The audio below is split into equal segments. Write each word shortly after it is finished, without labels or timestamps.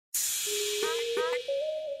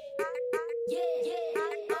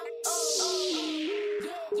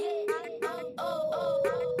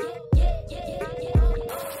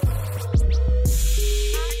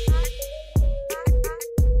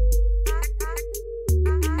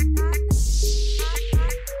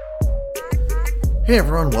Hey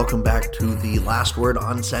everyone, welcome back to the Last Word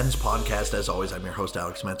on Sens podcast. As always, I'm your host,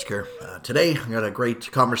 Alex Metzger. Today, I got a great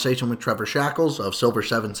conversation with Trevor Shackles of Silver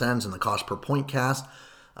Seven Sens and the Cost Per Point cast.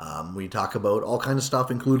 We talk about all kinds of stuff,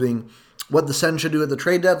 including what the Sens should do at the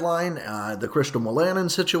trade deadline, the Christian Wolanin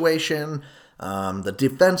situation, the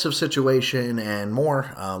defensive situation, and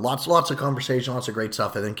more. Lots of conversation, lots of great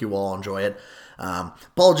stuff. I think you will all enjoy it.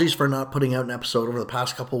 Apologies for not putting out an episode over the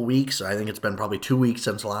past couple of weeks. I think it's been probably 2 weeks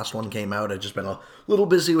since the last one came out. I've just been a little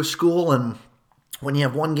busy with school, and when you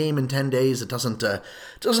have one game in 10 days, it doesn't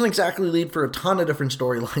exactly lead for a ton of different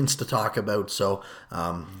storylines to talk about. So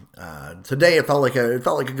today it felt like a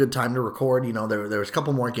good time to record. You know, there was a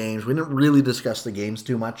couple more games. We didn't really discuss the games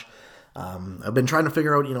too much. I've been trying to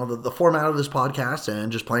figure out, the format of this podcast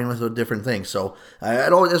and just playing with different things. So,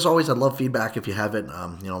 as always, I'd love feedback if you have it.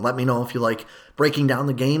 Let me know if you like breaking down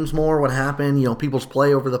the games more, what happened, people's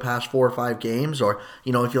play over the past 4 or 5 games, or,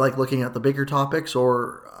 if you like looking at the bigger topics,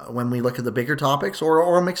 or when we look at the bigger topics,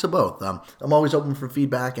 or a mix of both. I'm always open for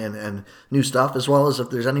feedback and new stuff, as well as if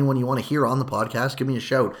there's anyone you want to hear on the podcast, give me a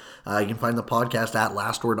shout. You can find the podcast at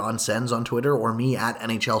Last Word on Sens on Twitter, or me at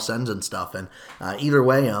NHL Sens and stuff. And either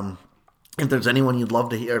way, if there's anyone you'd love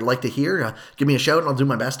to hear, like to hear, give me a shout and I'll do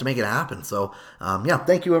my best to make it happen. So,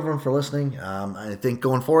 thank you everyone for listening. I think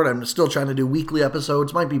going forward, I'm still trying to do weekly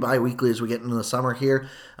episodes. Might be bi-weekly as we get into the summer here,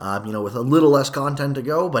 with a little less content to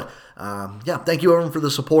go. But, thank you everyone for the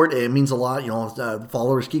support. It means a lot.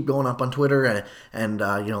 Followers keep going up on Twitter and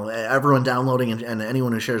everyone downloading and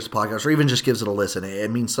anyone who shares the podcast or even just gives it a listen.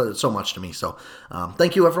 It means so much to me. So,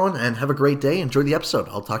 thank you everyone and have a great day. Enjoy the episode.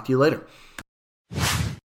 I'll talk to you later.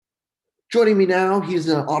 Joining me now, he's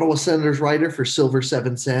an Ottawa Senators writer for Silver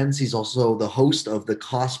Seven Sens. He's also the host of the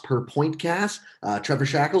Cost Per Point cast. Trevor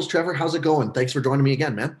Shackles. Trevor, how's it going? Thanks for joining me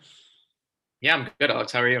again, man. Yeah, I'm good,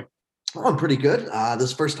 Alex. How are you? Oh, I'm pretty good. This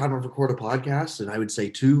is the first time I've recorded a podcast, and I would say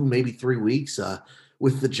 2, maybe 3 weeks.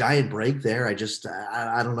 With the giant break there,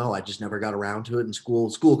 I don't know. I just never got around to it, and school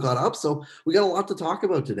caught up. So we got a lot to talk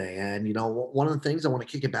about today. And one of the things I want to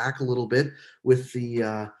kick it back a little bit with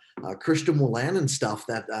the Christian Wolanin stuff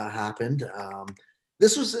that happened.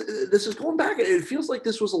 This is going back. It feels like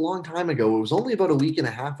this was a long time ago. It was only about a week and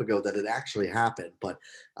a half ago that it actually happened. But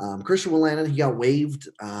Christian Wolanin, he got waived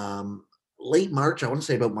late March. I want to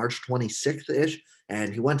say about March 26th ish,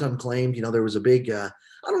 and he went unclaimed. There was a big.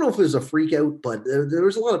 I don't know if it was a freak out, but there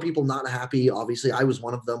was a lot of people not happy. Obviously, I was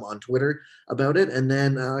one of them on Twitter about it. And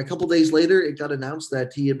then a couple days later, it got announced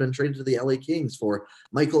that he had been traded to the LA Kings for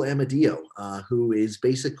Michael Amadio, who is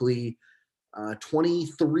basically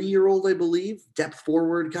 23-year-old, I believe, depth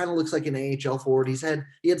forward, kind of looks like an AHL forward.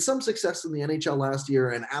 He had some success in the NHL last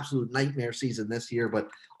year, an absolute nightmare season this year, but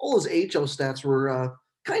all his AHL stats were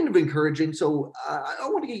kind of encouraging. So I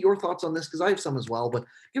want to get your thoughts on this because I have some as well, but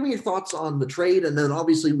give me your thoughts on the trade, and then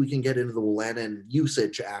obviously we can get into the Wolanin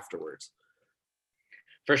usage afterwards.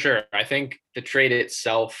 For sure. I think the trade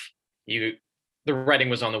itself, the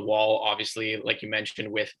writing was on the wall, obviously, like you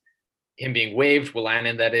mentioned, with him being waived,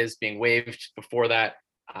 Wolanin, that is, being waived before that.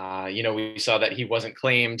 We saw that he wasn't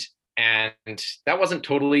claimed, and that wasn't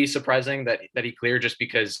totally surprising that he cleared, just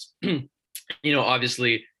because,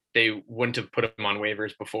 obviously they wouldn't have put him on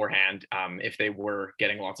waivers beforehand if they were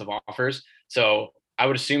getting lots of offers. So I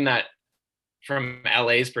would assume that from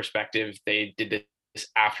LA's perspective, they did this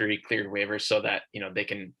after he cleared waivers so that, they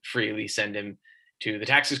can freely send him to the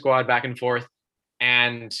taxi squad back and forth.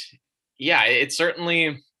 And yeah, it's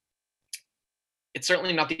certainly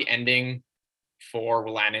not the ending for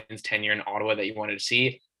Wolanin's tenure in Ottawa that you wanted to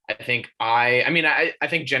see. I think I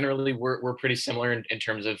think generally we're pretty similar in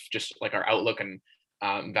terms of just like our outlook and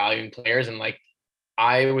valuing players. And like,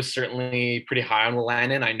 I was certainly pretty high on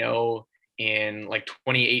Wolanin. I know in like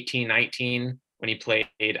 2018-19, when he played,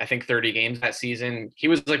 I think 30 games that season, he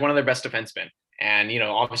was like one of their best defensemen. And,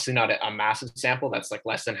 obviously not a massive sample. That's like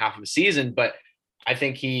less than half of a season, but I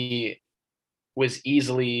think he was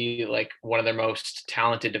easily like one of their most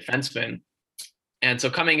talented defensemen. And so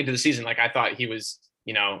coming into the season, like, I thought he was,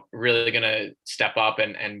 really going to step up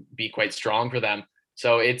and be quite strong for them.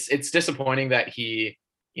 So it's disappointing that he,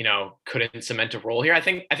 couldn't cement a role here. I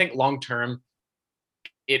think long-term,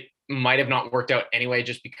 it might have not worked out anyway,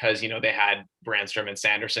 just because, they had Brandstrom and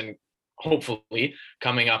Sanderson hopefully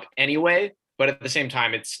coming up anyway. But at the same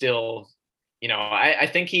time, it's still, I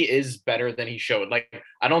think he is better than he showed. Like,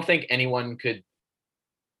 I don't think anyone could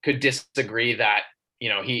disagree that,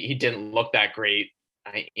 he didn't look that great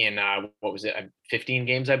in what was it, 15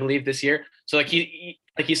 games, I believe, this year. So like he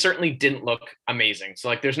certainly didn't look amazing. So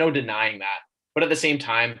like, there's no denying that. But at the same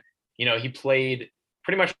time, he played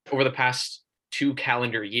pretty much over the past 2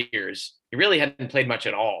 calendar years. He really hadn't played much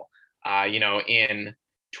at all. In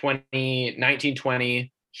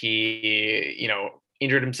 2019-20, he,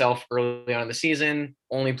 injured himself early on in the season,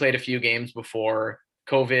 only played a few games before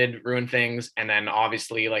COVID ruined things. And then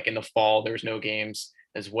obviously like in the fall, there was no games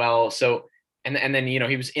as well. So, and then,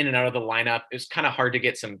 he was in and out of the lineup. It was kind of hard to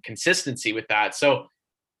get some consistency with that. So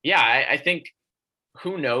yeah, I think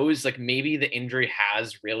who knows, like maybe the injury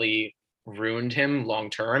has really ruined him long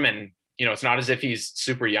term. And, it's not as if he's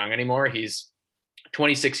super young anymore. He's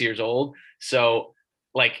 26 years old. So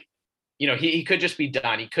like, he could just be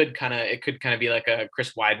done. It could kind of be like a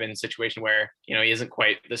Chris Weidman situation where, he isn't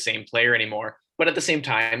quite the same player anymore. But at the same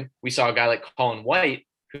time, we saw a guy like Colin White,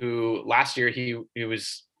 who last year he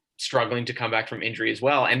was struggling to come back from injury as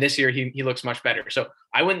well. And this year he looks much better. So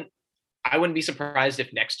I wouldn't be surprised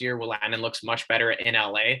if next year Wolanin looks much better in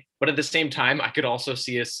LA. But at the same time, I could also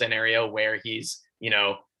see a scenario where he's,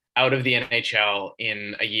 out of the NHL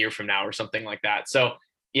in a year from now or something like that. So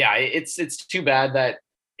yeah, it's too bad that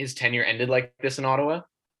his tenure ended like this in Ottawa.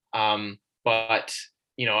 But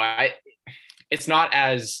it's not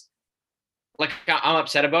as like I'm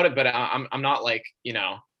upset about it, but I'm not like,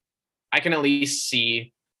 I can at least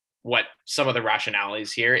see what some of the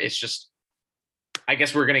rationalities here. It's just, I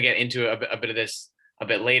guess we're going to get into a bit of this a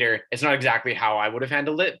bit later. It's not exactly how I would have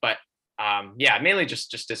handled it, but yeah, mainly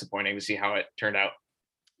just disappointing to see how it turned out.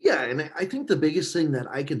 Yeah, and I think the biggest thing that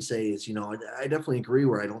I can say is, I definitely agree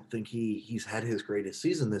where I don't think he's had his greatest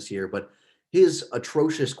season this year, but his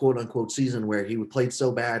atrocious quote unquote season where he played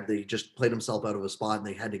so bad that he just played himself out of a spot and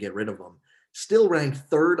they had to get rid of him. Still ranked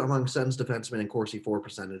third among Sens defensemen in Corsi for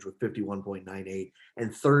percentage with 51.98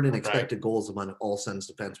 and third in expected goals among all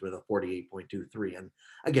Sens defensemen with 48.23. And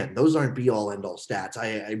again, those aren't be all end all stats.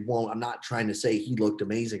 I'm not trying to say he looked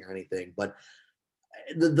amazing or anything, but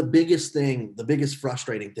the biggest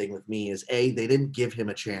frustrating thing with me is they didn't give him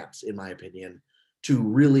a chance, in my opinion, to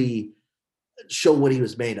really show what he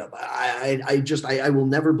was made of. I will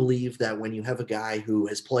never believe that when you have a guy who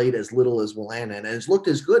has played as little as Wolanin and has looked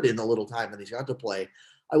as good in the little time that he's got to play,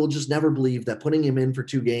 I will just never believe that putting him in for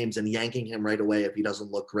 2 games and yanking him right away if he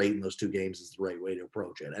doesn't look great in those 2 games is the right way to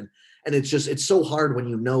approach it. And it's so hard when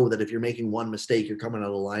you know that if you're making one mistake, you're coming out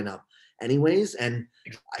of the lineup anyways. And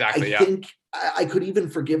exactly, I think I could even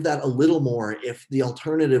forgive that a little more if the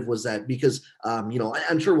alternative was that, because,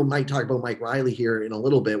 I'm sure we might talk about Mike Riley here in a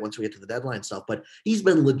little bit once we get to the deadline stuff, but he's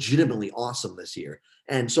been legitimately awesome this year.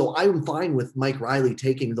 And so I'm fine with Mike Riley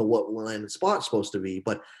taking the what Wolanin spot's supposed to be.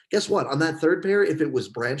 But guess what? On that third pair, if it was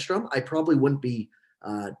Brandstrom, I probably wouldn't be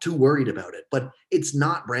too worried about it. But it's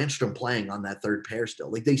not Brandstrom playing on that third pair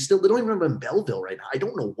still. Like they don't even have him in Belleville right now. I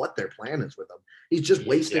don't know what their plan is with him. He's just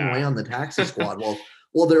wasting away on the taxi squad.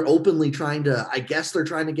 Well, they're openly trying to, I guess they're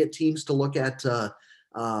trying to get teams to look at,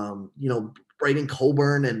 Braden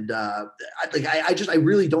Coburn. And I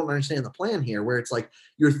really don't understand the plan here, where it's like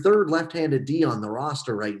your third left-handed D on the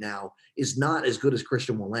roster right now is not as good as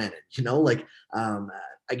Christian Wolanin,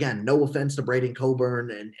 again, no offense to Braden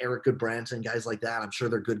Coburn and Eric Goodbranson, guys like that. I'm sure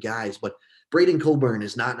they're good guys, but Braden Coburn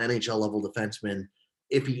is not an NHL level defenseman.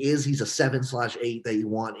 If he is, he's a 7/8 that you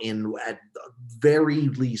want in at very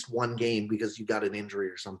least 1 game because you got an injury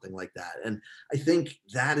or something like that. And I think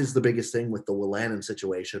that is the biggest thing with the Wolanin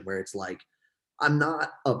situation, where it's like, I'm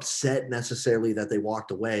not upset necessarily that they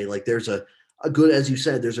walked away. Like there's a good, as you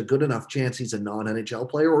said, there's a good enough chance he's a non-NHL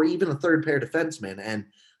player or even a third pair defenseman. And,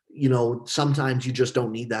 sometimes you just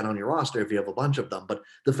don't need that on your roster if you have a bunch of them. But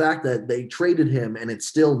the fact that they traded him and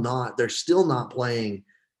they're still not playing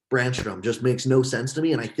Brandstrom just makes no sense to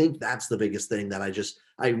me. And I think that's the biggest thing that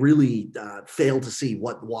I really fail to see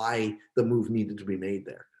why the move needed to be made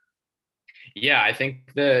there. Yeah, I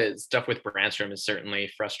think the stuff with Brandstrom is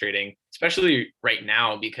certainly frustrating, especially right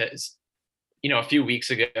now, because, a few weeks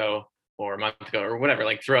ago or a month ago or whatever,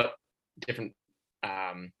 like throughout different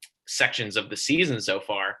sections of the season so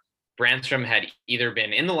far, Brandstrom had either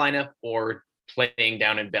been in the lineup or playing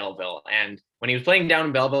down in Belleville. And when he was playing down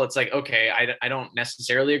in Belleville, it's like, okay, I don't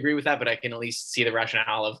necessarily agree with that, but I can at least see the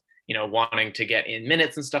rationale of, wanting to get in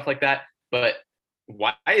minutes and stuff like that. But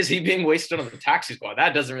why is he being wasted on the taxi squad?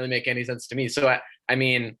 That doesn't really make any sense to me. So,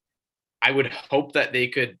 I would hope that they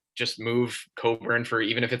could just move Coburn for,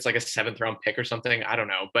 even if it's like a 7th round pick or something. I don't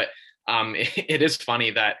know. But it is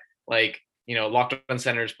funny that, like, Locked On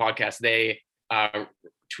Senators podcast, they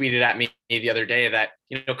tweeted at me the other day that,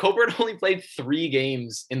 Coburn only played 3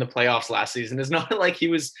 games in the playoffs last season. It's not like he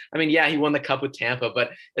was, he won the cup with Tampa,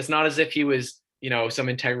 but it's not as if he was, some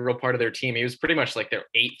integral part of their team. He was pretty much like their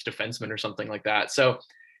 8th defenseman or something like that. So,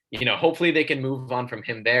 hopefully they can move on from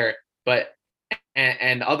him there. But,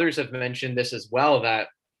 and others have mentioned this as well, that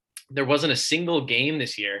there wasn't a single game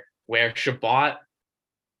this year where Chabot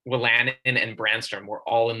Wolanin and Brannstrom were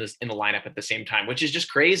all in the lineup at the same time, which is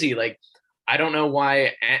just crazy. Like, I don't know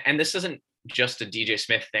why. And this isn't just a DJ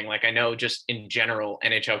Smith thing. Like, I know just in general,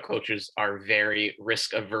 NHL coaches are very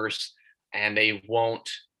risk averse, and they're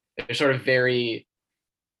sort of very,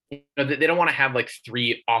 they don't want to have like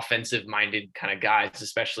three offensive minded kind of guys,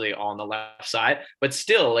 especially on the left side, but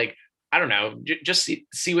still, like, I don't know, just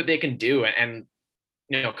see what they can do. And,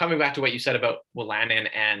 coming back to what you said about Wolanin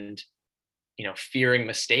and, fearing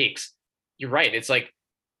mistakes, you're right. It's like,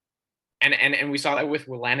 and we saw that with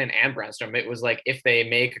Wolanin and Brannstrom. It was like, if they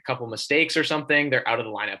make a couple mistakes or something, they're out of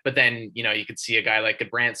the lineup. But then, you could see a guy like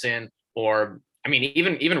Goodbranson, or I mean,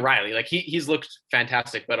 even Riley, like he's looked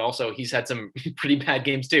fantastic, but also he's had some pretty bad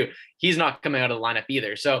games too. He's not coming out of the lineup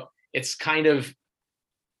either. So it's kind of,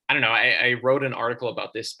 I don't know. I wrote an article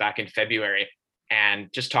about this back in February,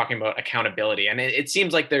 and just talking about accountability. And it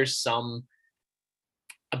seems like there's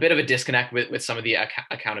a bit of a disconnect with some of the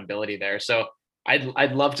accountability there. So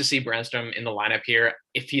I'd love to see Brannstrom in the lineup here.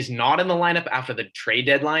 If he's not in the lineup after the trade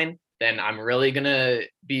deadline, then I'm really going to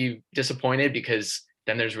be disappointed, because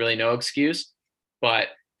then there's really no excuse. But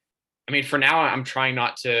I mean, for now, I'm trying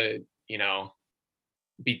not to,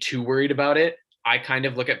 be too worried about it. I kind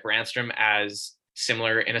of look at Brannstrom as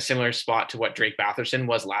in a similar spot to what Drake Batherson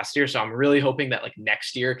was last year. So I'm really hoping that like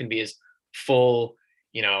next year can be his full,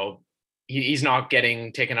 he's not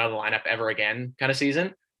getting taken out of the lineup ever again kind of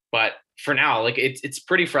season. But for now, like it's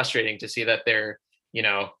pretty frustrating to see that they're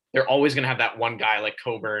always going to have that one guy like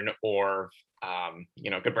Coburn or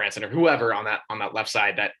Goodbranson or whoever on that left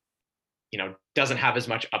side that doesn't have as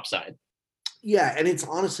much upside. Yeah, and it's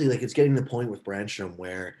honestly like it's getting to the point with Brannstrom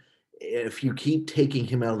where if you keep taking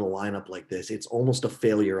him out of the lineup like this, it's almost a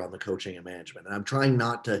failure on the coaching and management. And I'm trying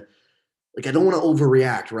not to, like, I don't want to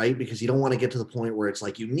overreact, right? Because you don't want to get to the point where it's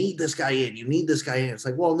like, you need this guy in, you need this guy in. It's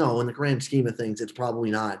like, well, no, in the grand scheme of things, it's probably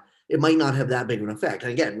not. It might not have that big of an effect.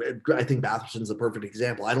 And again, I think Batherson's a perfect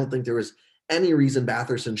example. I don't think there was any reason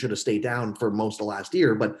Batherson should have stayed down for most of last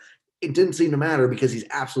year, but it didn't seem to matter because he's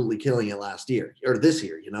absolutely killing it last year or this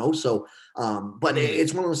year, So, but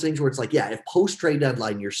it's one of those things where it's like, yeah, if post trade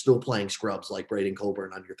deadline, you're still playing scrubs like Braden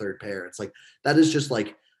Coburn on your third pair, it's like, that is just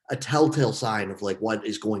like a telltale sign of like what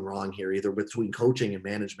is going wrong here, either between coaching and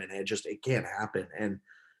management. And it can't happen. And,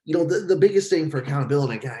 the biggest thing for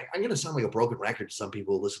accountability, again, I'm going to sound like a broken record to some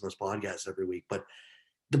people who listen to this podcast every week, but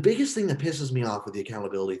the biggest thing that pisses me off with the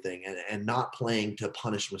accountability thing and not playing to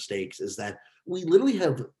punish mistakes is that we literally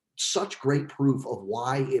have such great proof of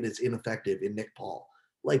why it is ineffective in Nick Paul.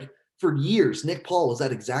 Like for years, Nick Paul was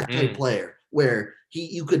that exact type player where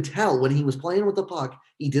you could tell when he was playing with the puck,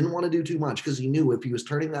 he didn't want to do too much because he knew if he was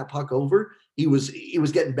turning that puck over, he was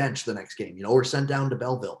getting benched the next game, or sent down to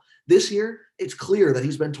Belleville. This year, it's clear that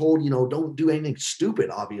he's been told, don't do anything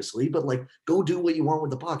stupid, obviously, but like go do what you want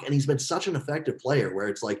with the puck. And he's been such an effective player where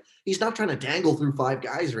it's like he's not trying to dangle through five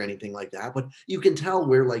guys or anything like that. But you can tell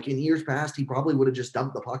where like in years past, he probably would have just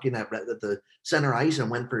dumped the puck in at the center ice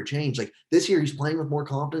and went for a change. Like this year, he's playing with more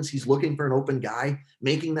confidence. He's looking for an open guy,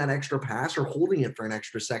 making that extra pass or holding it for an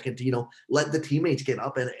extra second to, let the teammates get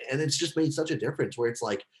up. And it's just made such a difference where it's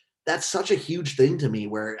like, that's such a huge thing to me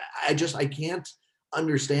where I can't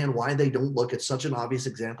understand why they don't look at such an obvious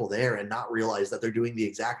example there and not realize that they're doing the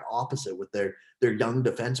exact opposite with their young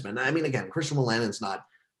defensemen. I mean, again, Christian Wolanin's not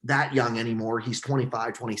that young anymore. He's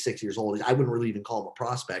 25, 26 years old. I wouldn't really even call him a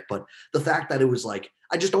prospect, but the fact that it was like,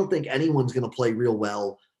 I just don't think anyone's going to play real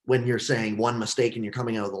well when you're saying one mistake and you're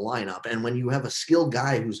coming out of the lineup. And when you have a skilled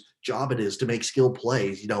guy whose job it is to make skilled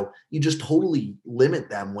plays, you just totally limit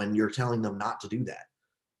them when you're telling them not to do that.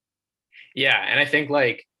 Yeah. And I think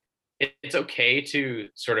like it's okay to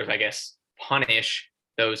sort of, I guess, punish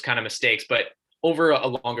those kind of mistakes, but over a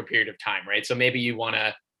longer period of time, right? So maybe you want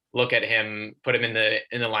to look at him, put him in the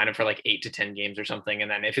lineup for like 8 to 10 games or something. And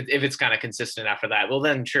then if it's kind of consistent after that, well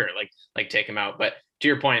then sure, like take him out. But to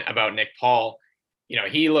your point about Nick Paul,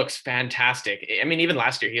 he looks fantastic. I mean, even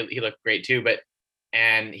last year he looked great too,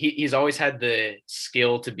 and he's always had the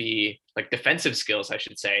skill to be like defensive skills, I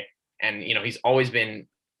should say. And, he's always been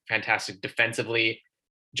fantastic defensively,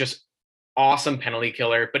 just awesome penalty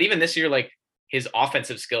killer. But even this year, like his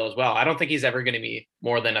offensive skill as well, I don't think he's ever going to be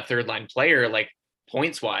more than a third line player, like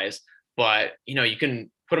points wise, but you can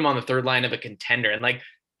put him on the third line of a contender. And like,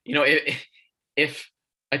 if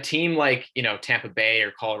a team like, Tampa Bay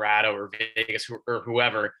or Colorado or Vegas or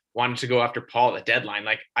whoever wanted to go after Paul at the deadline,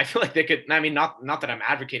 like I feel like they could, I mean, not that I'm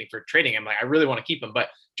advocating for trading him, like I really want to keep him, but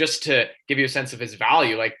just to give you a sense of his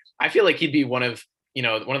value, like I feel like he'd be one of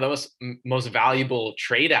the most valuable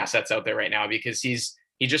trade assets out there right now, because he's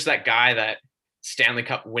just that guy that Stanley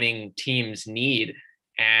Cup winning teams need.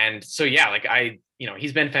 And so, yeah, like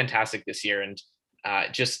he's been fantastic this year, and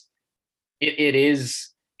just it is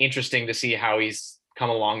interesting to see how he's come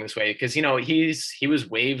along this way, because he was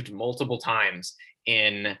waived multiple times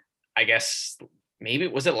in, I guess, maybe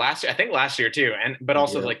was it last year? I think last year too, but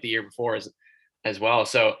also like the year before as well.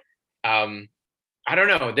 So I don't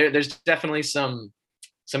know. There's definitely some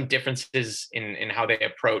differences in how they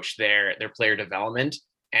approach their player development,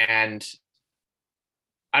 and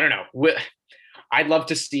I don't know. I'd love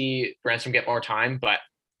to see Branstrom get more time, but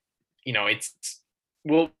it's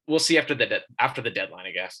we'll see after the deadline,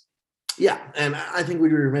 I guess. Yeah, and I think we'd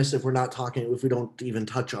be remiss if we don't even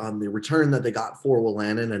touch on the return that they got for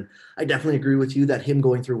Wolanin. And I definitely agree with you that him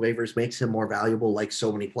going through waivers makes him more valuable, like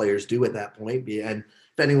so many players do at that point. And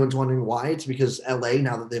if anyone's wondering why, it's because LA,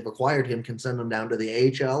 now that they've acquired him, can send him down to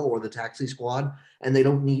the AHL or the taxi squad, and they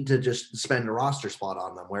don't need to just spend a roster spot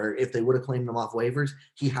on them, where if they would have claimed him off waivers,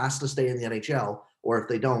 he has to stay in the NHL. Or if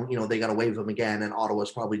they don't, they got to waive him again, and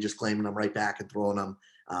Ottawa's probably just claiming him right back and throwing him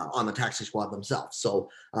on the taxi squad themselves. So,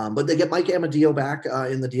 but they get Mike Amadio back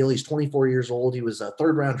in the deal. He's 24 years old. He was a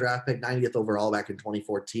third-round draft pick, 90th overall back in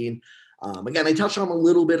 2014. Again, I touched on him a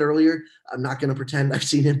little bit earlier. I'm not going to pretend I've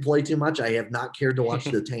seen him play too much. I have not cared to watch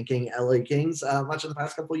the tanking LA Kings much in the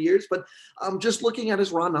past couple of years. But just looking at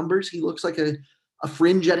his raw numbers, he looks like a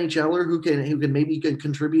fringe NHLer who can maybe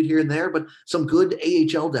contribute here and there, but some good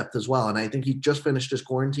AHL depth as well. And I think he just finished his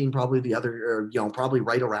quarantine probably probably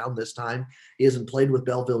right around this time. He hasn't played with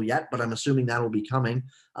Belleville yet, but I'm assuming that'll be coming.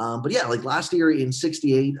 But yeah, like last year in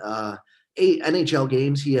 68 NHL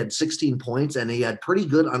games, he had 16 points, and he had pretty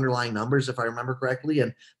good underlying numbers, if I remember correctly.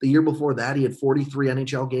 And the year before that, he had 43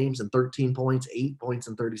 NHL games and 13 points, 8 points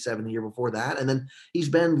and 37 the year before that. And then he's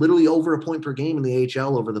been literally over a point per game in the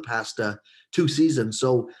AHL over the past 2 seasons.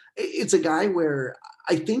 So it's a guy where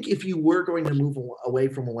I think if you were going to move away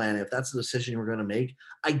from Atlanta, if that's the decision you're going to make,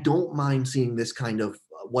 I don't mind seeing this kind of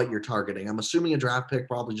what you're targeting. I'm assuming a draft pick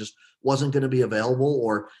probably just wasn't going to be available,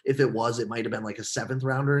 or if it was, it might have been like a 7th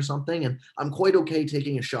rounder or something. And I'm quite okay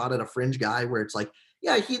taking a shot at a fringe guy where it's like,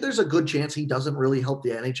 yeah, there's a good chance he doesn't really help the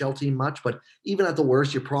NHL team much, but even at the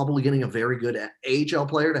worst, you're probably getting a very good AHL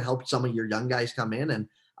player to help some of your young guys come in. And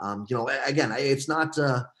again, it's not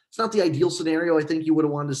the ideal scenario I think you would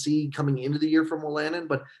have wanted to see coming into the year from Wolanin,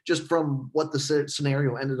 but just from what the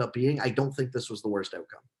scenario ended up being, I don't think this was the worst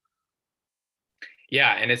outcome.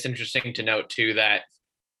 Yeah, and it's interesting to note too that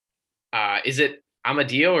is it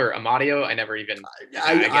Amadio or Amadio? I never even.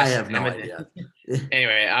 I have no idea.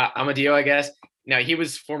 Anyway, Amadio, I guess. Now he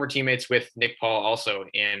was former teammates with Nick Paul also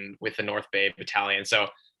with the North Bay Battalion. So,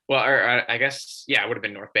 or I guess it would have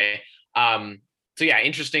been North Bay. So yeah,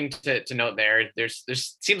 interesting to note there. There's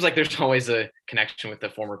seems like there's always a connection with the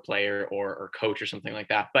former player or coach or something like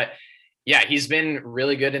that. But yeah, he's been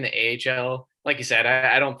really good in the AHL. Like you said,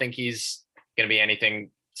 I don't think he's going to be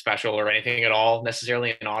anything special or anything at all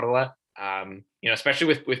necessarily in Ottawa. Especially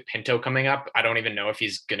with Pinto coming up, I don't even know if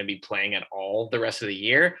he's going to be playing at all the rest of the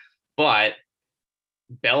year. But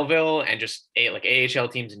Belleville and just like AHL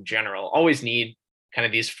teams in general always need kind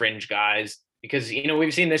of these fringe guys, because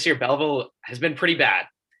we've seen this year Belleville has been pretty bad.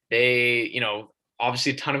 They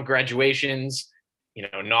obviously a ton of graduations,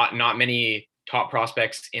 not many top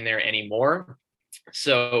prospects in there anymore.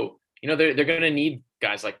 So they're going to need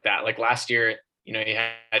guys like that. Like last year, you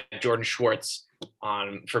had Jordan Schwartz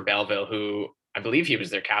on for Belleville, who I believe he was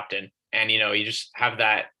their captain. And, you just have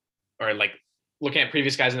that, or like looking at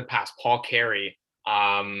previous guys in the past, Paul Carey.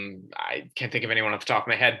 I can't think of anyone off the top of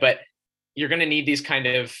my head, but you're going to need these kind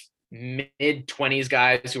of mid-20s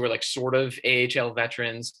guys who are like sort of AHL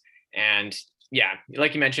veterans. And yeah,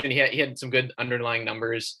 like you mentioned, he had some good underlying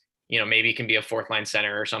numbers. Maybe he can be a 4th line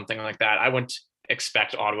center or something like that. I wouldn't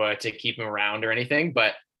expect Ottawa to keep him around or anything,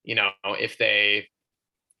 but if they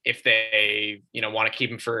want to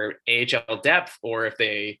keep him for AHL depth, or if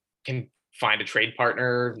they can find a trade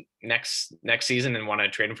partner next season and want to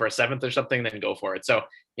trade him for a 7th or something, then go for it. So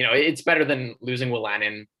it's better than losing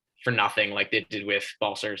Wolanin for nothing like they did with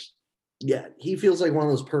Balcers. Yeah, he feels like one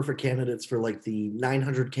of those perfect candidates for like the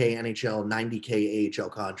 $900K NHL, $90K AHL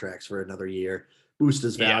contracts for another year, boost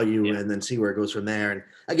his value, and then see where it goes from there. And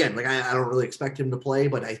again, like I don't really expect him to play,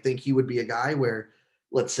 but I think he would be a guy where,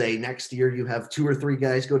 let's say next year you have 2 or 3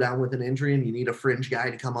 guys go down with an injury and you need a fringe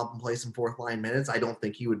guy to come up and play some 4th line minutes. I don't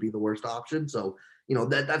think he would be the worst option. So,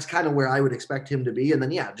 that's kind of where I would expect him to be. And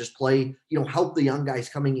then, just play, help the young guys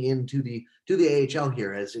coming into the AHL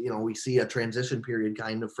here, as, we see a transition period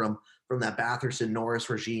kind of from that Batherson Norris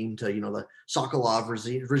regime to, the Sokolov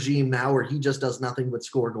regime now, where he just does nothing but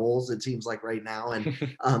score goals, it seems like right now. And,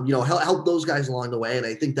 help those guys along the way. And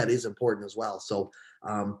I think that is important as well. So,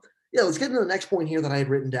 Yeah, let's get into the next point here that I had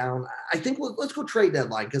written down. I think let's go trade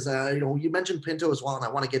deadline because you mentioned Pinto as well, and I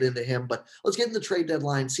want to get into him. But let's get into the trade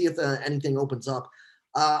deadline, see if anything opens up.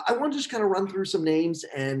 I want to just kind of run through some names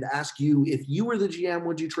and ask you, if you were the GM,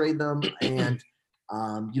 would you trade them? And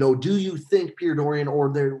do you think Pierre Dorion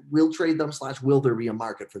or there will trade them / will there be a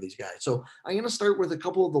market for these guys? So I'm going to start with a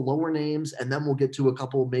couple of the lower names, and then we'll get to a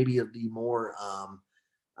couple maybe of the more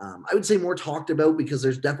I would say more talked about, because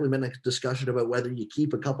there's definitely been a discussion about whether you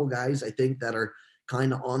keep a couple guys, I think, that are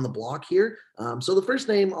kind of on the block here. So the first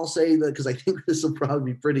name I'll say, that because I think this will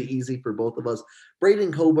probably be pretty easy for both of us,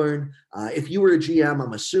 Braydon Coburn. If you were a GM,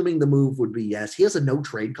 I'm assuming the move would be yes. He has a no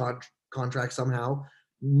trade contract somehow.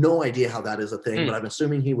 No idea how that is a thing, but I'm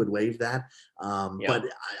assuming he would waive that. But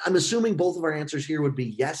I'm assuming both of our answers here would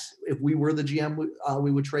be yes. If we were the GM,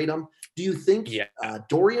 we would trade him. Do you think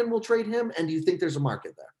Dorion will trade him? And do you think there's a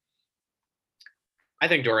market there? I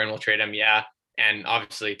think Dorion will trade him. Yeah. And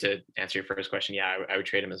obviously, to answer your first question, yeah, I would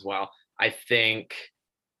trade him as well. I think,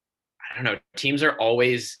 I don't know, teams are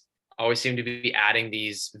always seem to be adding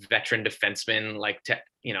these veteran defensemen, like to,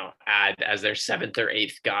 add as their 7th or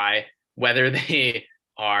 8th guy, whether they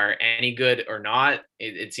are any good or not.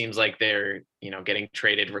 It seems like they're, getting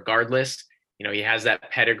traded regardless. He has that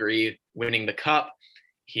pedigree winning the cup.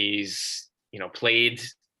 He's, played,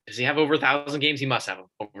 does he have over 1,000 games? He must have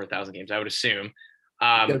over 1,000 games, I would assume.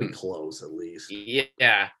 Gotta be close at least.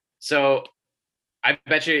 Yeah. So I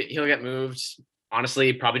bet you he'll get moved.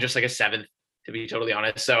 Honestly, probably just like a 7th, to be totally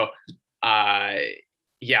honest. So I'd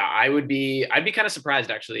be kind of surprised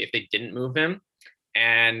actually if they didn't move him.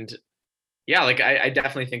 And yeah, like I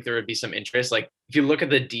definitely think there would be some interest. Like if you look at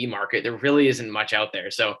the D market, there really isn't much out there.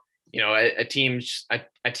 So, a team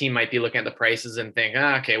might be looking at the prices and think,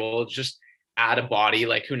 okay, well, we'll just add a body.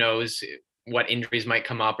 Like who knows what injuries might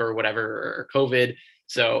come up or whatever, or COVID.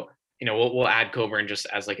 So, we'll add Coburn just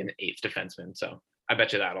as like an 8th defenseman. So I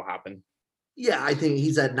bet you that'll happen. Yeah, I think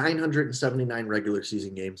he's at 979 regular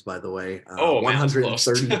season games, by the way.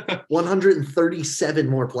 137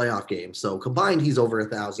 more playoff games. So combined, he's over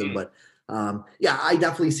 1,000. But I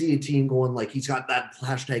definitely see a team going like he's got that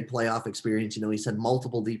hashtag playoff experience. He's had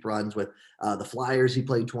multiple deep runs with the Flyers. He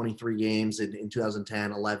played 23 games in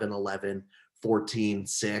 2010, 11, 14,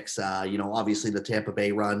 6. Obviously the Tampa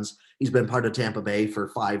Bay runs. He's been part of Tampa Bay for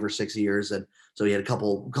 5 or 6 years, and so he had a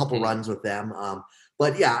couple runs with them.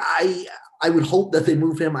 But yeah, I would hope that they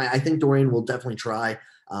move him. I think Dorion will definitely try.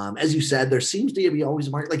 As you said, there seems to be always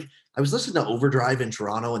a market. Like I was listening to Overdrive in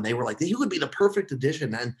Toronto, and they were like, he would be the perfect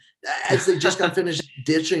addition. And as they just got finished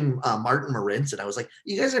ditching Martin Marincin, I was like,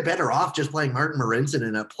 you guys are better off just playing Martin Marincin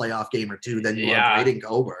in a playoff game or two than you are Braydon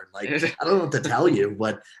Coburn. Like I don't know what to tell you,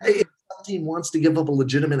 but if some team wants to give up a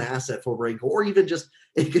legitimate asset for Braydon, or even just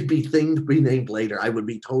it could be thing to be named later, I would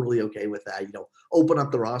be totally okay with that. Open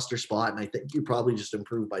up the roster spot, and I think you probably just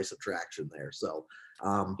improve by subtraction there. So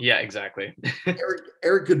yeah, exactly.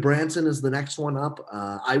 Erik Gudbranson is the next one up.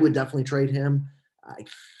 I would definitely trade him. I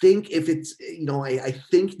think if it's, I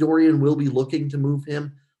think Dorion will be looking to move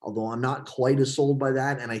him, although I'm not quite as sold by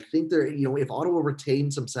that. And I think if Ottawa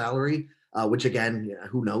retains some salary, which again,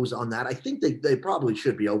 who knows on that, I think they probably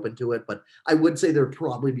should be open to it. But I would say there'd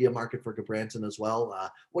probably be a market for Gudbranson as well.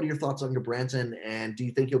 What are your thoughts on Gudbranson, and do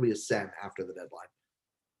you think he'll be a sent after the deadline?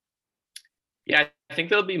 Yeah, I think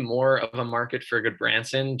there'll be more of a market for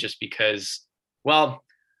Gudbranson just because, well,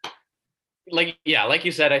 like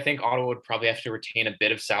you said, I think Ottawa would probably have to retain a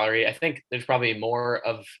bit of salary. I think there's probably more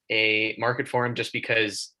of a market for him just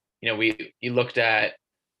because, you looked at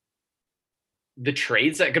the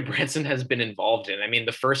trades that Gudbranson has been involved in. I mean,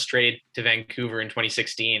 the first trade to Vancouver in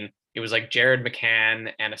 2016, it was like Jared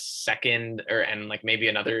McCann and a second and like maybe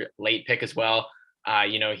another late pick as well.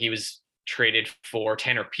 He was traded for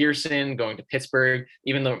Tanner Pearson going to Pittsburgh.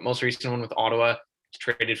 Even the most recent one with Ottawa,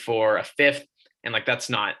 traded for a 5th, and like that's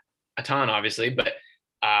not a ton, obviously, but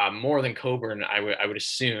more than Coburn, I would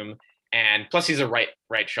assume. And plus, he's a right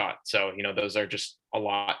shot, so those are just a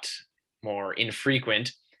lot more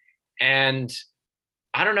infrequent. And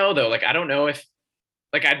I don't know though. Like I don't know if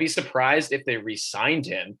I'd be surprised if they re-signed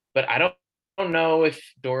him, but I don't know if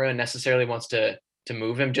Dora necessarily wants to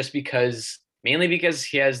move him just mainly because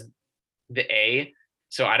he has the A.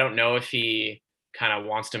 So I don't know if he kind of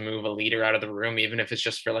wants to move a leader out of the room, even if it's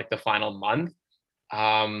just for like the final month.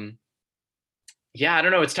 I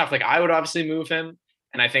don't know. It's tough. Like I would obviously move him,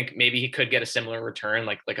 and I think maybe he could get a similar return,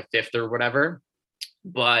 like a 5th or whatever.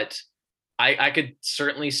 But I could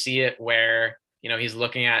certainly see it where, he's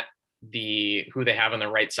looking at who they have on the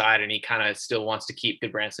right side, and he kind of still wants to keep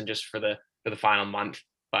Gudbranson just for the final month.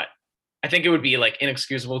 But I think it would be like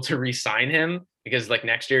inexcusable to re-sign him, because like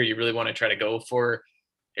next year you really want to try to go for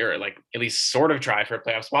or like at least sort of try for a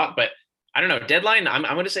playoff spot. But I don't know. Deadline, I'm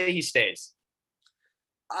going to say he stays.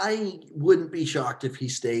 I wouldn't be shocked if he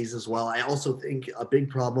stays as well. I also think a big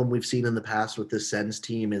problem we've seen in the past with this Sens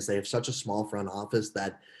team is they have such a small front office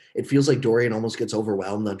that it feels like Dorian almost gets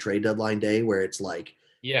overwhelmed on trade deadline day, where it's like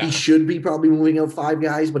he Yeah. should be probably moving out 5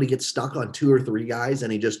 guys, but he gets stuck on 2 or 3 guys,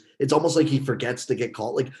 and it's almost like he forgets to get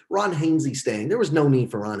called. Like Ron Hainsey staying. There was no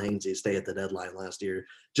need for Ron Hainsey to stay at the deadline last year,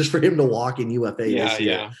 just for him to walk in UFA Yeah. this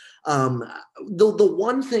year. Yeah. Um, the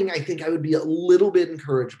one thing I think I would be a little bit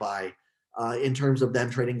encouraged by in terms of them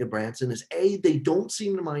trading to Branson is they don't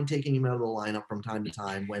seem to mind taking him out of the lineup from time to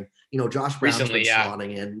time when, Josh Brown's been Recently. Yeah.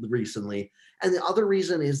 slotting in recently. And the other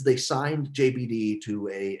reason is they signed JBD to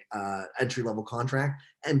a entry level contract.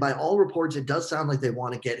 And by all reports, it does sound like they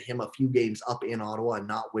want to get him a few games up in Ottawa and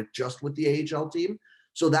not just with the AHL team.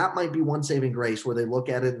 So that might be one saving grace where they look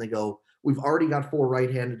at it and they go, we've already got 4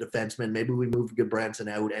 right-handed defensemen. Maybe we move Branson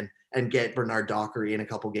out and get Bernard Dockery in a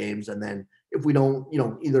couple games. And then if we don't,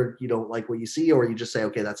 either you don't like what you see or you just say,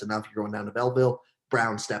 okay, that's enough. You're going down to Belleville.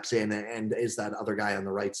 Brown steps in and is that other guy on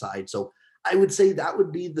the right side. So I would say that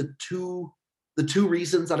would be the two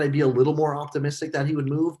reasons that I'd be a little more optimistic that he would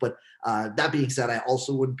move. But that being said, I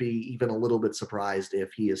also would be even a little bit surprised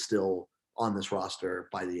if he is still on this roster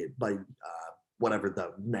by whatever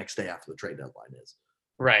the next day after the trade deadline is.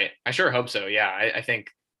 Right. I sure hope so. Yeah. I think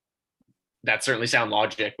that certainly sound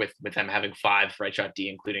logic with them having 5 right shot D,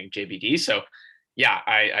 including JBD. So yeah,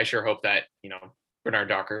 I sure hope that, Bernard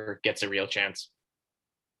Docker gets a real chance.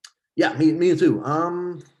 Yeah, me too.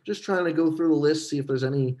 Just trying to go through the list, see if there's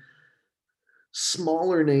any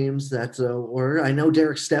smaller names that or I know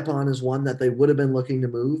Derek Stepan is one that they would have been looking to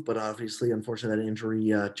move, but obviously, unfortunately, that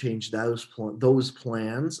injury changed those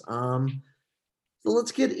plans. So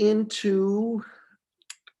let's get into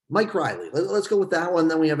Mike Riley. Let's go with that one.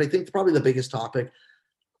 Then we have, I think, probably the biggest topic.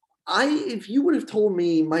 If you would have told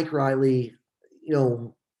me Mike Riley,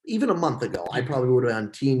 even a month ago, I probably would have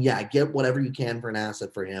been team, yeah, get whatever you can for an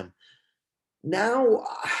asset for him. Now,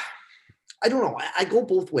 I don't know. I go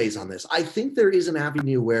both ways on this. I think there is an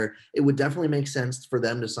avenue where it would definitely make sense for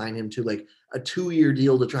them to sign him to like a 2-year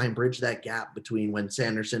deal to try and bridge that gap between when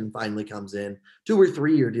Sanderson finally comes in, 2 or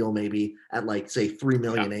 3-year deal maybe at like say 3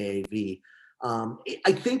 million AAV.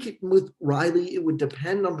 I think with Riley, it would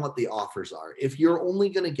depend on what the offers are. If you're only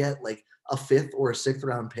going to get like a 5th or a 6th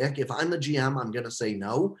round pick, if I'm the GM, I'm going to say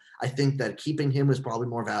no. I think that keeping him is probably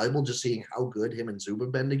more valuable, just seeing how good him and Zub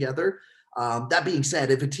have been together. That being said,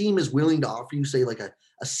 if a team is willing to offer you, say, like a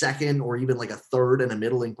 2nd or even like a 3rd and a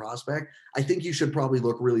middling prospect, I think you should probably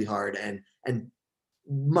look really hard and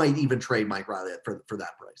might even trade Mike Riley for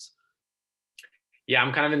that price. Yeah,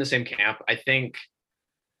 I'm kind of in the same camp. I think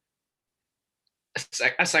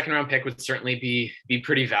a 2nd round pick would certainly be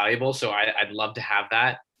pretty valuable. So I'd love to have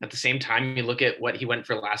that. At the same time, you look at what he went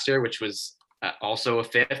for last year, which was also a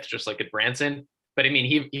 5th, just like at Branson. But I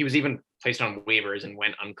mean, he was even placed on waivers and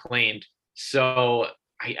went unclaimed. So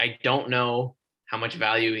I don't know how much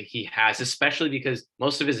value he has, especially because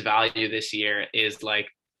most of his value this year is like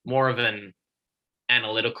more of an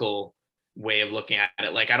analytical way of looking at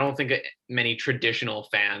it. Like, I don't think many traditional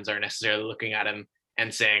fans are necessarily looking at him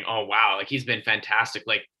and saying, oh, wow, like he's been fantastic.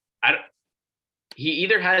 Like he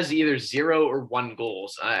either has 0 or 1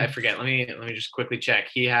 goals. I forget. Let me just quickly check.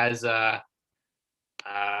 He has 0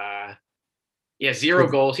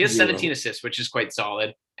 goals. He has 17 assists, which is quite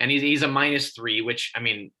solid. And he's a -3, which, I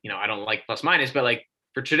mean, I don't like plus minus, but like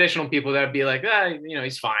for traditional people, that'd be like,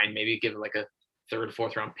 he's fine. Maybe give it like a 3rd,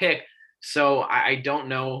 4th round pick. So I don't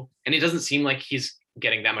know. And it doesn't seem like he's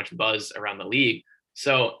getting that much buzz around the league.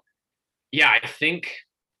 So yeah, I think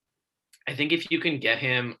if you can get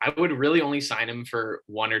him, I would really only sign him for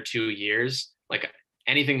 1 or 2 years. Like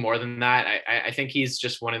anything more than that, I think he's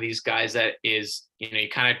just one of these guys that is, you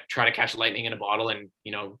kind of try to catch lightning in a bottle and,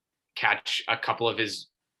 catch a couple of his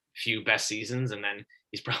few best seasons. And then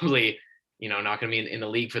he's probably, not going to be in the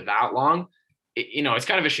league for that long. It's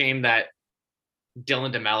kind of a shame that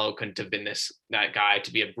Dylan DeMello couldn't have been that guy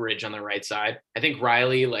to be a bridge on the right side. I think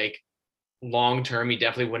Riley, like long term, he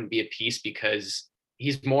definitely wouldn't be a piece because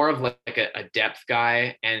he's more of like a depth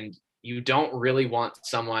guy, and you don't really want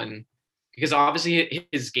someone because obviously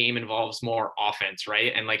his game involves more offense,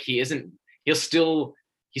 right? And like he's still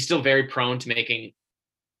very prone to making,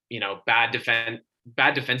 bad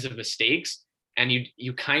defensive mistakes, and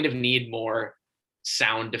you kind of need more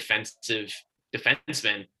sound defensive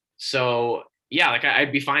defensemen. So yeah, like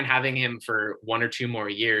I'd be fine having him for 1 or 2 more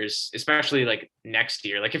years, especially like next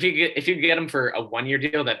year. Like if you get him for a 1-year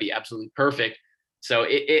deal, that'd be absolutely perfect. So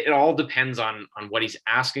it all depends on what he's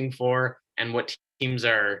asking for and what teams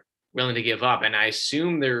are willing to give up. And I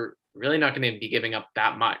assume they're really not going to be giving up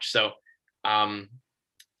that much. So,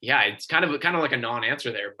 yeah, it's kind of like a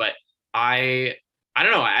non-answer there, but I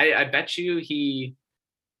don't know. I bet you he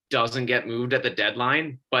doesn't get moved at the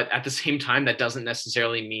deadline, but at the same time, that doesn't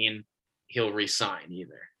necessarily mean he'll resign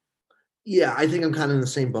either. Yeah, I think I'm kind of in the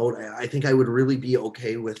same boat. I think I would really be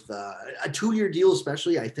okay with a 2-year deal,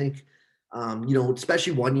 especially. I think,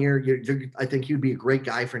 especially 1 year. I think he'd be a great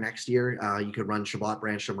guy for next year. You could run Shabbat,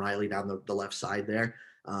 Branstrom, Riley down the left side there.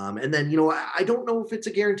 And then, I don't know if it's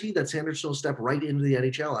a guarantee that Sanderson will step right into the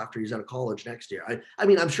NHL after he's out of college next year. I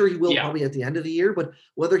mean, I'm sure he will probably at the end of the year, but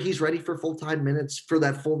whether he's ready for full-time minutes for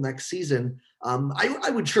that full next season,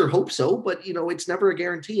 I would sure hope so, but it's never a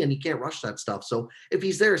guarantee and you can't rush that stuff. So if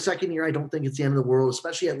he's there a second year, I don't think it's the end of the world,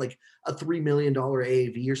 especially at like a $3 million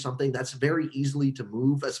AAV or something. That's very easily to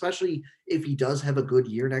move, especially if he does have a good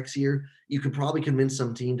year next year. You could probably convince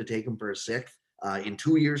some team to take him for a sixth. In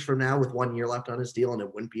 2 years from now with 1 year left on his deal, and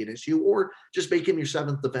it wouldn't be an issue, or just make him your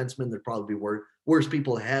seventh defenseman. There'd probably be worse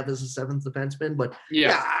people to have as a seventh defenseman. But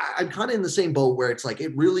yeah I'm kind of in the same boat where it's like,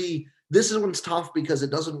 this is when it's tough because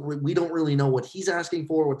we don't really know what he's asking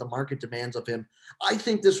for, what the market demands of him. I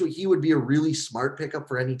think he would be a really smart pickup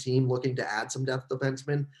for any team looking to add some depth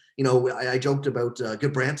defensemen. I joked about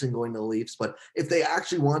Goodbranson going to the Leafs, but if they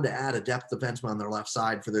actually wanted to add a depth defenseman on their left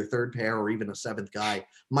side for their third pair or even a seventh guy,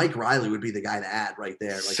 Mike Riley would be the guy to add right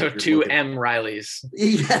there. Like, so 2 M Rileys.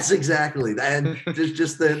 Yes, exactly. And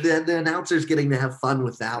just the announcers getting to have fun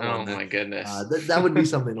with that one. Oh my goodness. That would be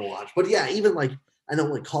something to watch. But yeah, even like, I know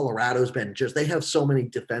like Colorado's they have so many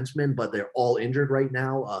defensemen, but they're all injured right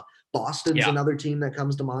now. Boston's another team that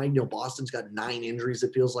comes to mind. Boston's got 9 injuries,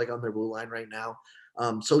 it feels like, on their blue line right now.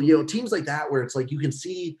 So, teams like that where it's like you can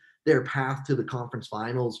see their path to the conference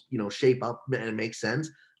finals, shape up and it makes sense.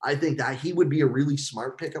 I think that he would be a really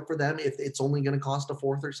smart pickup for them if it's only going to cost a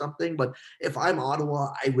fourth or something. But if I'm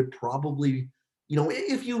Ottawa, I would probably,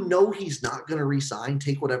 if he's not going to re-sign,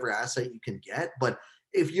 take whatever asset you can get. But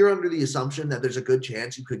if you're under the assumption that there's a good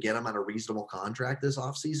chance you could get him on a reasonable contract this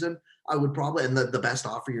offseason, I would probably, and the best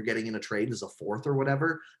offer you're getting in a trade is a fourth or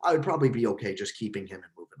whatever, I would probably be okay just keeping him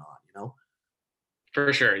and moving on,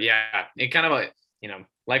 For sure. Yeah. It kind of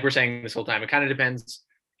like we're saying this whole time, it kind of depends,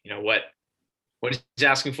 what he's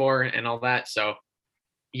asking for and all that. So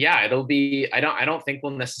yeah, it'll be, I don't think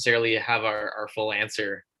we'll necessarily have our full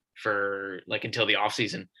answer for like until the off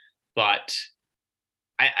season, but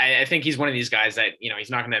I think he's one of these guys that,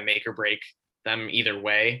 he's not going to make or break them either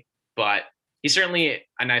way, but he's certainly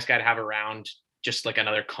a nice guy to have around, just like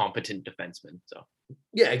another competent defenseman. So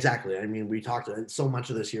yeah, exactly. I mean, we talked so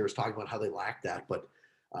much of this year is talking about how they lack that, but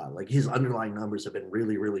like his underlying numbers have been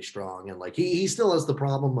really, really strong. And like he still has the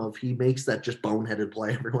problem of he makes that just boneheaded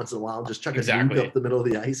play every once in a while, just chuck a nuke up the middle of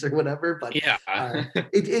the ice or whatever. But yeah,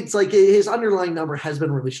 it's like his underlying number has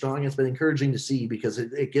been really strong. It's been encouraging to see because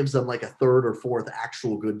it gives them like a third or fourth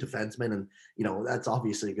actual good defenseman. And, that's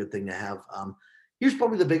obviously a good thing to have. Here's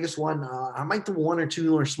probably the biggest one. I might throw one or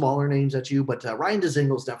two or smaller names at you, but Ryan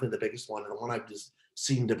Dzingel is definitely the biggest one and the one I've just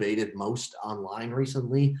seen debated most online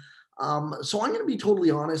recently. So I'm going to be totally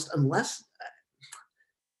honest, unless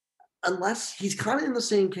he's kind of in the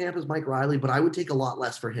same camp as Mike Riley, but I would take a lot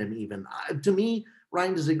less for him even. To me,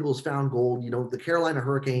 Ryan Dzingel has found gold. The Carolina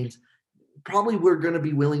Hurricanes probably were going to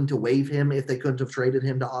be willing to waive him if they couldn't have traded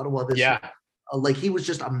him to Ottawa this year. Like he was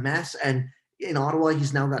just a mess. And in Ottawa,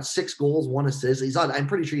 he's now got 6 goals, 1 assist. I'm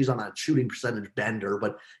pretty sure he's on a shooting percentage bender,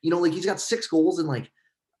 but like he's got 6 goals and like,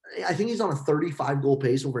 I think he's on a 35 goal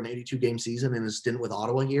pace over an 82 game season in his stint with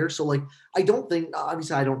Ottawa here. So like, I don't think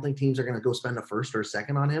teams are going to go spend a first or a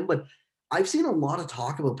second on him, but I've seen a lot of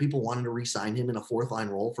talk about people wanting to re-sign him in a fourth line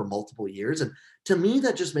role for multiple years. And to me,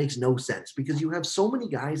 that just makes no sense because you have so many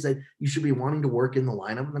guys that you should be wanting to work in the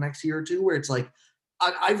lineup in the next year or two where it's like,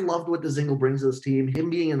 I've loved what Dzingel brings to this team. Him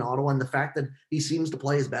being in Ottawa and the fact that he seems to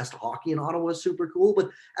play his best hockey in Ottawa is super cool. But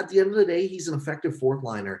at the end of the day, he's an effective fourth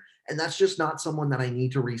liner. And that's just not someone that I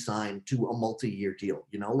need to re-sign to a multi-year deal.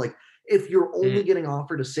 Like if you're only getting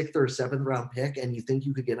offered a 6th or a 7th round pick and you think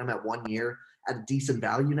you could get him at 1 year at a decent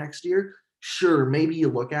value next year, sure, maybe you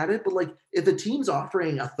look at it. But like if a team's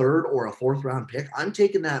offering a 3rd or a 4th round pick, I'm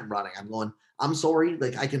taking that and running. I'm going, I'm sorry,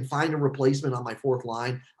 like I can find a replacement on my 4th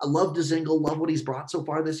line. I love Dzingel, love what he's brought so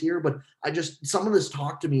far this year, but some of this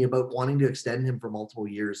talk to me about wanting to extend him for multiple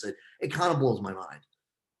years, it kind of blows my mind.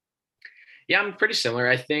 Yeah, I'm pretty similar.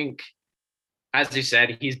 I think, as you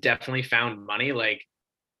said, he's definitely found money. Like,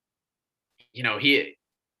 maybe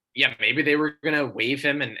they were going to waive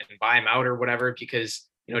him and buy him out or whatever, because,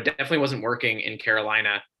 it definitely wasn't working in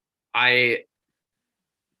Carolina.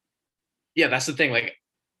 That's the thing. Like,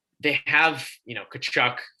 they have,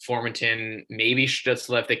 Kachuk, Formenton, maybe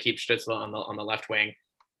Stützle if they keep Stützle on the left wing.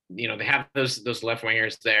 They have those left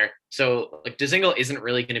wingers there. So like Dzingel isn't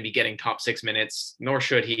really going to be getting top 6 minutes, nor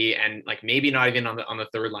should he, and like maybe not even on the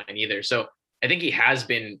third line either. So I think he has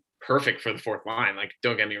been perfect for the fourth line. Like,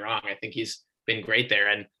 don't get me wrong, I think he's been great there,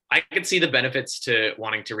 and I could see the benefits to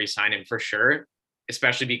wanting to re-sign him for sure,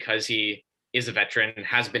 especially because he is a veteran,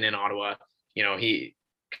 has been in Ottawa. He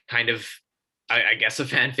kind of, I guess, a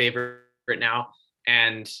fan favorite now.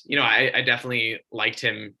 And, I definitely liked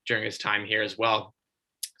him during his time here as well.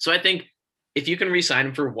 So I think if you can re-sign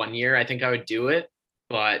him for 1 year, I think I would do it.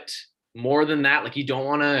 But more than that, like, you don't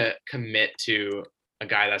want to commit to a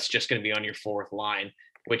guy that's just going to be on your fourth line,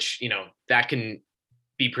 which, that can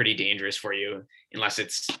be pretty dangerous for you unless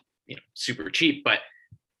it's, super cheap. But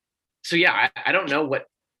so, yeah, I don't know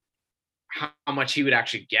how much he would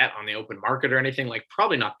actually get on the open market or anything. Like,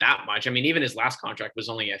 probably not that much. I mean, even his last contract was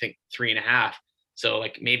only, I think, 3.5. So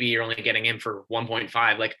like maybe you're only getting him for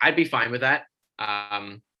 1.5. Like, I'd be fine with that.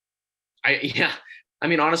 I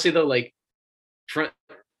mean, honestly though, like from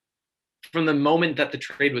the moment that the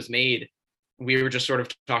trade was made, we were just sort of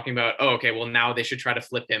talking about, oh, okay, well now they should try to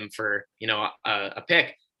flip him for, a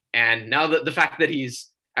pick. And now the fact that he's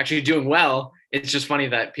actually doing well, it's just funny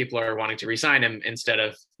that people are wanting to re-sign him instead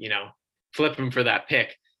of, flip him for that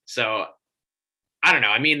pick. So I don't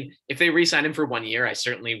know. I mean, if they re-sign him for 1 year, I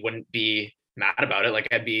certainly wouldn't be mad about it. Like,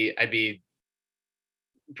 I'd be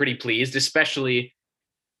pretty pleased, especially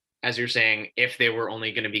as you're saying, if they were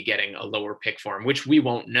only going to be getting a lower pick for him, which we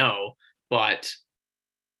won't know. But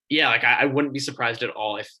yeah, like I wouldn't be surprised at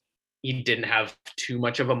all if he didn't have too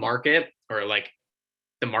much of a market, or like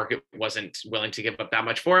the market wasn't willing to give up that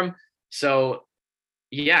much for him. So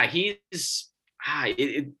yeah, he's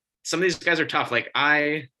some of these guys are tough. Like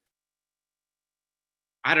I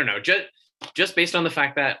don't know, just based on the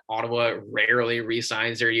fact that Ottawa rarely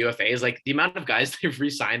re-signs their UFAs, like the amount of guys they've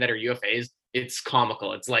re-signed that are UFAs, it's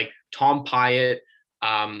comical. It's like Tom Pyatt,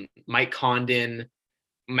 Mike Condon,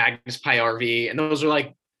 Magnus Paajarvi, and those are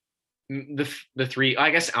like the three.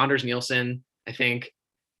 I guess Anders Nielsen. I think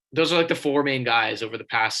those are like the four main guys over the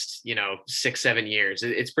past 6-7 years.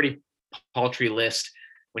 It's pretty paltry list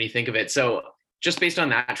when you think of it. So just based on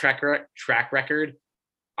that track record,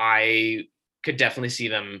 I could definitely see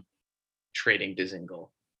them trading Dzingel.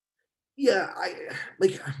 Yeah,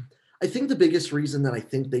 I think the biggest reason that I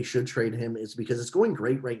think they should trade him is because it's going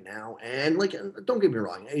great right now. And like, don't get me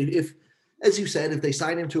wrong, if, as you said, if they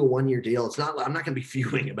sign him to a 1 year deal, I'm not going to be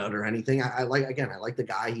fuming about it or anything. I like the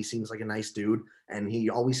guy. He seems like a nice dude, and he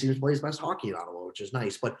always seems to play his best hockey in Ottawa, which is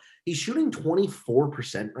nice. But he's shooting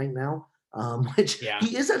 24% right now. Which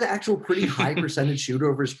he is an actual pretty high percentage shooter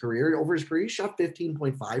over his career. Over his career, he shot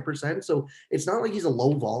 15.5%. So it's not like he's a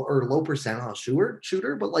low percent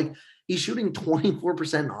shooter, but like he's shooting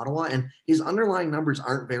 24% in Ottawa, and his underlying numbers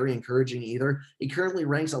aren't very encouraging either. He currently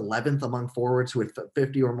ranks 11th among forwards who had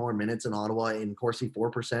 50 or more minutes in Ottawa in Corsi for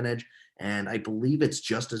percentage. And I believe it's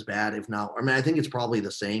just as bad, if not, I mean, I think it's probably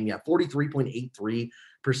the same. Yeah, 43.83%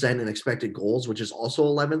 in expected goals, which is also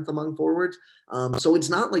 11th among forwards. So it's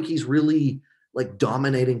not like he's really like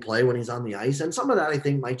dominating play when he's on the ice. And some of that I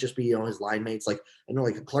think might just be, his line mates. Like I know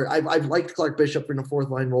like Clark, I've liked Clark Bishop in the fourth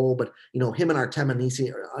line role, but him and Artem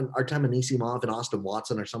Anisimov and Austin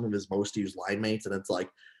Watson are some of his most used line mates. And it's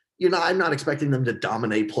like, I'm not expecting them to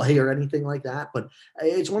dominate play or anything like that, but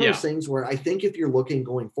it's one of those things where I think if you're looking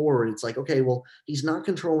going forward, it's like, okay, well, he's not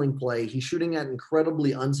controlling play. He's shooting at an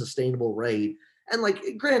incredibly unsustainable rate. And like,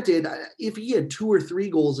 granted, if he had 2 or 3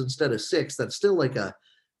 goals instead of 6, that's still like a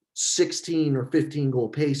 16 or 15 goal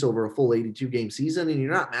pace over a full 82 game season. And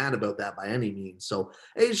you're not mad about that by any means. So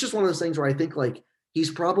it's just one of those things where I think like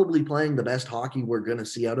he's probably playing the best hockey we're going to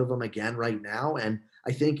see out of him again right now. And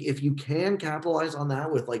I think if you can capitalize on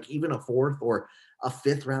that with like even a 4th or a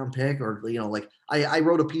 5th round pick, or, like I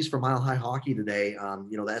wrote a piece for Mile High Hockey today,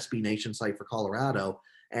 the SB Nation site for Colorado.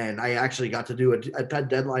 And I actually got to do a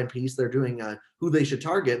deadline piece. They're doing who they should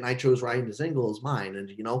target, and I chose Ryan Dzingel as mine. And,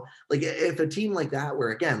 like if a team like that, where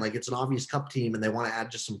again, like it's an obvious cup team and they want to add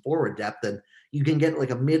just some forward depth, and you can get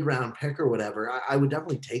like a mid-round pick or whatever, I would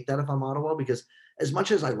definitely take that if I'm Ottawa, because as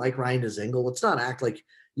much as I like Ryan Dzingel, let's not act like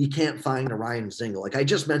you can't find a Ryan Dzingel. Like I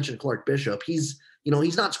just mentioned Clark Bishop. He's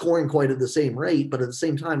not scoring quite at the same rate, but at the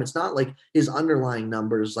same time, it's not like his underlying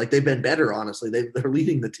numbers, like they've been better, honestly. They're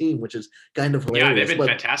leading the team, which is kind of hilarious. Yeah, they've been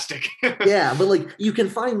fantastic. Yeah, but like you can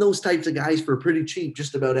find those types of guys for pretty cheap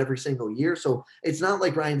just about every single year. So it's not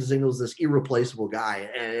like Ryan Dzingel is this irreplaceable guy.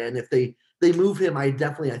 And if they move him, I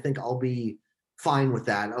think I'll be fine with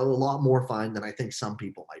that. A lot more fine than I think some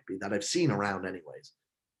people might be that I've seen around anyways.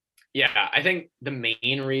 Yeah, I think the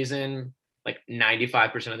main reason, like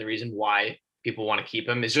 95% of the reason why people want to keep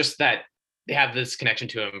him is just that they have this connection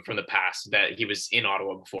to him from the past that he was in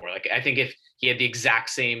Ottawa before. Like I think if he had the exact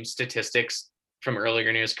same statistics from earlier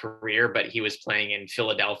in his career, but he was playing in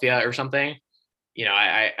Philadelphia or something,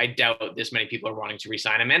 I doubt this many people are wanting to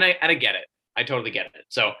resign him. And I get it. I totally get it.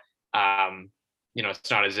 So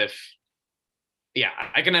it's not as if yeah,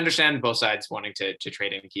 I can understand both sides wanting to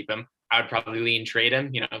trade him and keep him. I would probably lean trade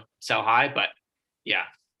him, sell high, but yeah,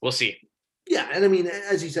 we'll see. Yeah, and I mean,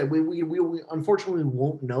 as you said, we unfortunately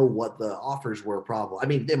won't know what the offers were. Probably, I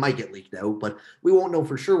mean, they might get leaked out, but we won't know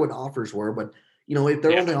for sure what offers were. But if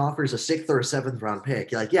their Yeah. only offers a sixth or a seventh round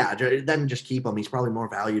pick, you're like, yeah, then just keep him. He's probably more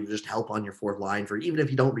value to just help on your fourth line for even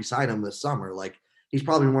if you don't resign him this summer. Like he's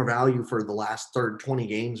probably more value for the last 20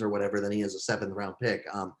 games or whatever than he is a seventh round pick.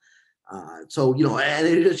 So and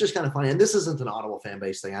it's just kind of funny. And this isn't an Ottawa fan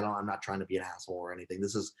base thing. I'm not trying to be an asshole or anything.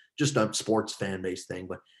 This is just a sports fan base thing.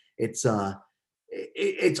 But it's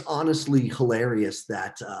honestly hilarious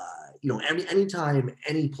that anytime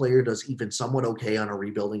any player does even somewhat okay on a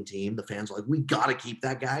rebuilding team, the fans are like, we gotta keep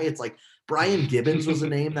that guy. It's like Brian Gibbons was a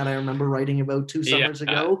name that I remember writing about 2 summers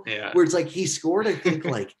ago, Yeah. where it's like he scored, I think,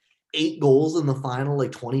 like 8 goals in the final,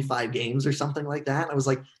 like 25 games or something like that. I was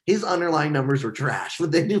like, his underlying numbers were trash,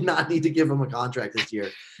 but they do not need to give him a contract this year.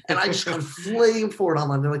 And I just got flamed for it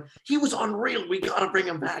online. They're like, he was unreal. We got to bring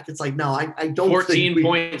him back. It's like, no, I don't 14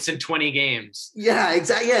 points in 20 games. Yeah,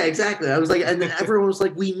 exactly. Yeah, exactly. I was like, and then everyone was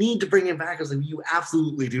like, we need to bring him back. I was like, you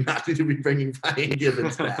absolutely do not need to be bringing Brian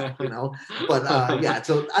Gibbons back, But yeah,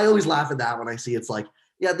 so I always laugh at that when I see it's like,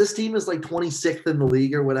 yeah, this team is like 26th in the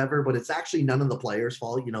league or whatever, but it's actually none of the players'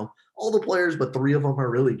 fault. All the players, but 3 of them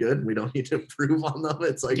are really good, and we don't need to improve on them.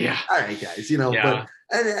 It's like, yeah. All right, guys, Yeah.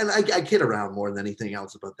 But I kid around more than anything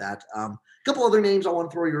else about that. A couple other names I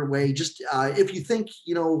want to throw your way. Just if you think,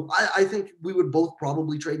 I think we would both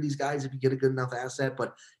probably trade these guys if you get a good enough asset.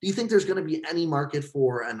 But do you think there's going to be any market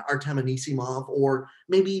for an Artem Anisimov or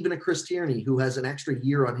maybe even a Chris Tierney who has an extra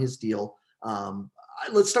year on his deal?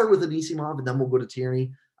 Let's start with Anisimov and then we'll go to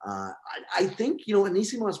Tierney. I think,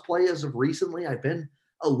 Anisimov's play as of recently, I've been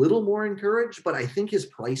a little more encouraged, but I think his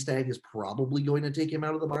price tag is probably going to take him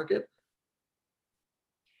out of the market.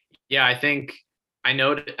 Yeah, I think I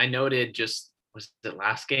noted just was it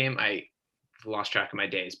last game? I lost track of my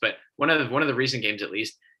days, but one of the recent games at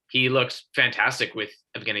least, he looks fantastic with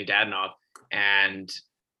Evgeny Dadonov. And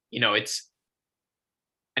it's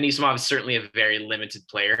Anisimov is certainly a very limited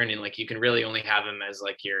player, and like you can really only have him as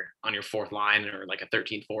like on your fourth line or like a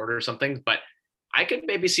 13th forward or something. But I could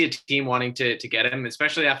maybe see a team wanting to get him,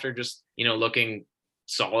 especially after just looking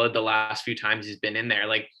solid the last few times he's been in there.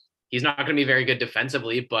 Like he's not going to be very good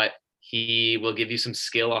defensively, but he will give you some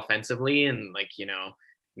skill offensively, and like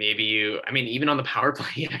maybe even on the power play,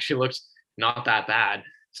 he actually looks not that bad.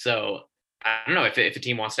 So I don't know if a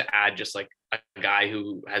team wants to add just like a guy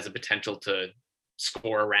who has the potential to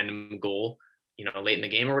score a random goal, late in the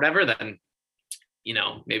game or whatever, then,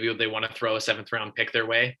 maybe they want to throw a 7th round pick their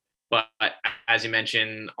way. But as you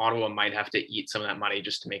mentioned, Ottawa might have to eat some of that money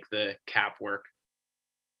just to make the cap work.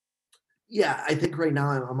 Yeah, I think right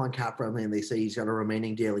now I'm on Cap Friendly, and they say he's got a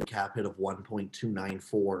remaining daily cap hit of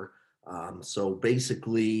 1.294. So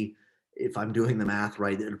basically, if I'm doing the math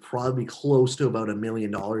right, it'd probably be close to about $1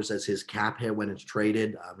 million as his cap hit when it's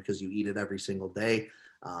traded, because you eat it every single day.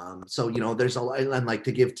 So there's a lot, and like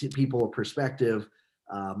to give people a perspective,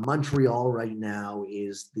 Montreal right now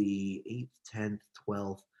is the 8th, 10th,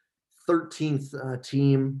 12th, 13th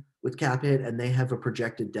team with cap hit, and they have a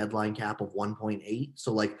projected deadline cap of 1.8.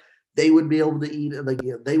 So like they would be able to eat it, like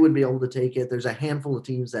they would be able to take it. There's a handful of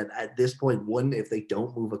teams that at this point wouldn't if they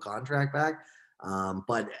don't move a contract back.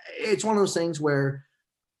 But it's one of those things where,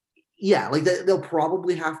 yeah, like they'll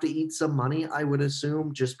probably have to eat some money, I would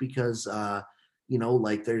assume, just because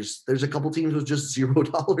like there's a couple teams with just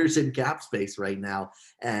 $0 in cap space right now,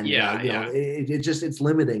 and it's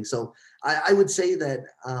limiting. So I would say that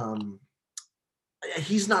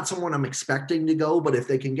he's not someone I'm expecting to go, but if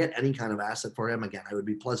they can get any kind of asset for him, again, I would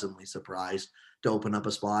be pleasantly surprised to open up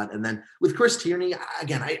a spot. And then with Chris Tierney,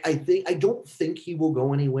 again, I don't think he will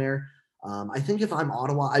go anywhere. I think if I'm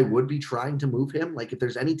Ottawa, I would be trying to move him. Like if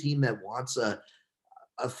there's any team that wants a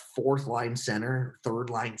fourth line center,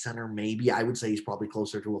 third line center, maybe I would say he's probably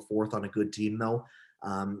closer to a fourth on a good team though.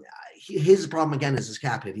 His problem again is his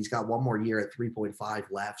cap hit. He's got one more year at 3.5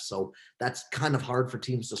 left, so that's kind of hard for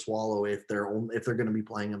teams to swallow if they're going to be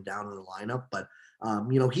playing him down in the lineup. But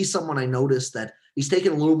he's someone I noticed that he's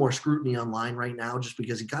taking a little more scrutiny online right now just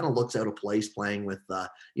because he kind of looks out of place playing with,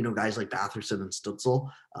 guys like Batherson and Stützle.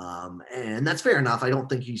 And that's fair enough. I don't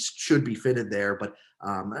think he should be fitted there, but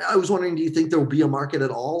I was wondering, do you think there will be a market at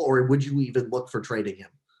all, or would you even look for trading him?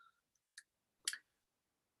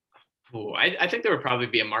 I think there would probably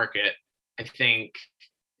be a market. I think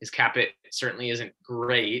his cap hit certainly isn't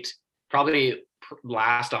great. Probably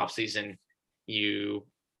last offseason, you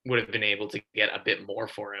would have been able to get a bit more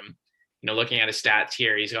for him. Looking at his stats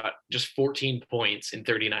here, he's got just 14 points in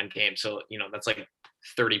 39 games. So, that's like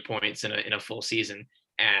 30 points in a full season.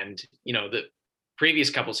 And, the previous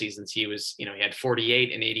couple seasons, he was, he had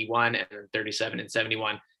 48 and 81 and 37 and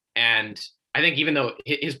 71. And I think even though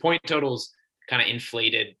his point totals kind of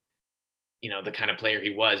inflated, the kind of player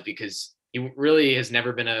he was, because he really has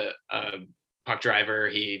never been a puck driver.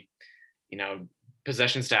 He,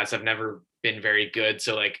 possession stats have never been very good.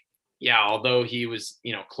 So although he was,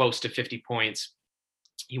 close to 50 points,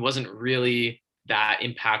 he wasn't really that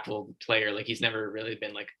impactful player. Like, he's never really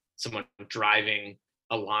been like someone driving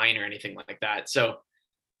a line or anything like that. So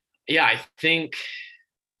yeah, I think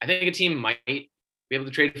a team might be able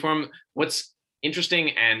to trade for him. What's interesting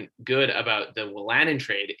and good about the Wolanin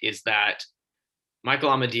trade is that Michael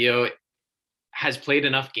Amadio has played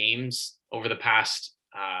enough games over the past,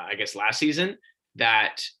 last season,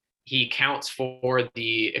 that he counts for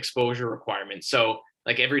the exposure requirement. So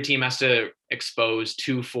every team has to expose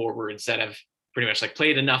 2 forwards that have pretty much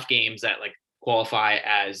played enough games that qualify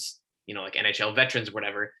as, NHL veterans or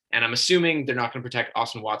whatever. And I'm assuming they're not going to protect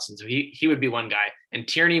Austin Watson. So he would be one guy and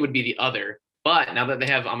Tierney would be the other. But now that they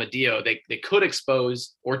have Amadio, they could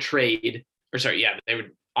expose or trade, they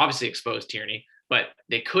would obviously expose Tierney, but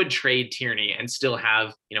they could trade Tierney and still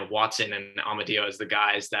have, Watson and Amadio as the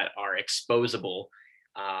guys that are exposable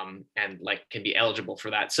and can be eligible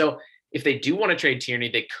for that. So if they do want to trade Tierney,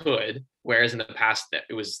 they could, whereas in the past that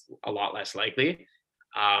it was a lot less likely.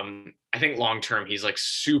 I think long-term, he's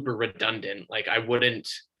super redundant. I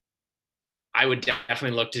would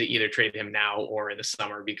definitely look to either trade him now or in the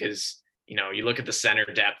summer, because, you look at the center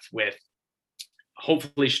depth with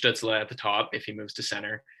hopefully Stützle at the top if he moves to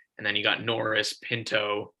center. And then you got Norris,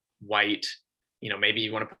 Pinto, White, maybe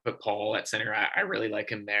you want to put Paul at center. I really like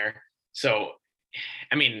him there. So,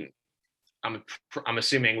 I mean, I'm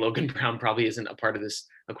assuming Logan Brown probably isn't a part of this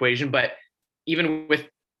equation, but even with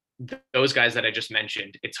those guys that I just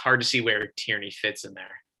mentioned, it's hard to see where Tierney fits in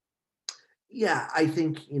there. Yeah, I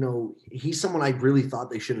think, he's someone I really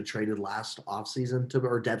thought they should have traded last offseason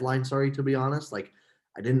deadline, to be honest.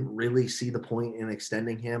 I didn't really see the point in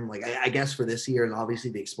extending him. I guess for this year, and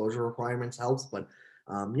obviously the exposure requirements helps, but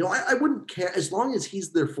I wouldn't care as long as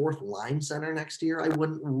he's their 4th line center next year. I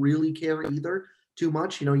wouldn't really care either too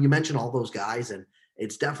much. You mentioned all those guys, and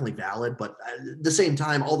it's definitely valid, but at the same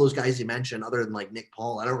time, all those guys you mentioned, other than Nick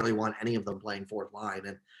Paul, I don't really want any of them playing 4th line.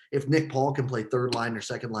 And if Nick Paul can play 3rd line or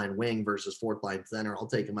 2nd line wing versus 4th line center, I'll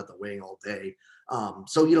take him at the wing all day.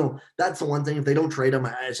 So, that's the one thing. If they don't trade him,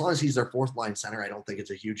 as long as he's their 4th line center, I don't think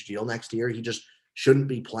it's a huge deal next year. He just shouldn't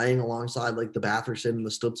be playing alongside the Batherson and the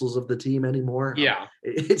Stützles of the team anymore. Yeah.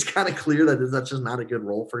 It's kind of clear that that's just not a good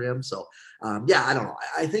role for him. So, I don't know.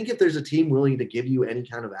 I think if there's a team willing to give you any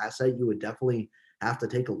kind of asset, you would definitely have to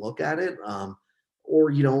take a look at it.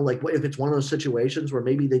 Or, if it's one of those situations where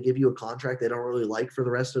maybe they give you a contract they don't really like for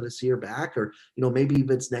the rest of this year back, or, maybe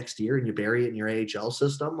if it's next year and you bury it in your AHL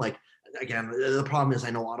system, again, the problem is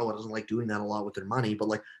I know Ottawa doesn't like doing that a lot with their money,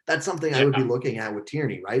 but that's something I would be looking at with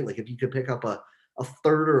Tierney, right? If you could pick up a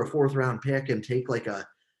 3rd or a 4th round pick and take a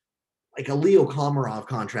Leo Komarov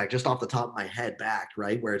contract just off the top of my head back,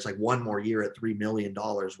 right? Where it's one more year at $3 million,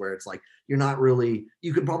 where it's you're not really,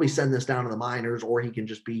 you could probably send this down to the minors, or he can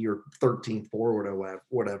just be your 13th forward or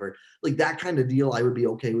whatever. That kind of deal, I would be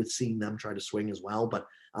okay with seeing them try to swing as well. But,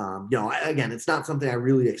 again, it's not something I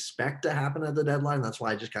really expect to happen at the deadline. That's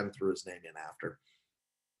why I just kind of threw his name in after.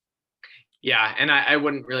 Yeah. And I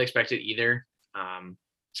wouldn't really expect it either.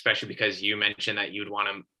 Especially because you mentioned that you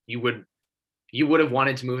would have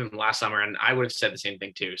wanted to move him last summer, and I would have said the same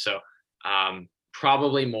thing too. So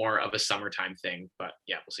probably more of a summertime thing, but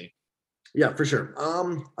yeah, we'll see. Yeah, for sure.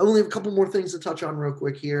 I only have a couple more things to touch on real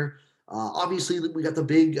quick here. Obviously, we got the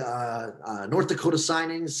big North Dakota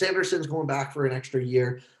signings. Sanderson's going back for an extra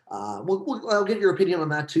year. I'll get your opinion on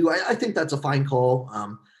that too. I think that's a fine call.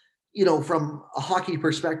 From a hockey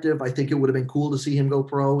perspective, I think it would have been cool to see him go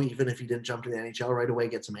pro, even if he didn't jump to the NHL right away,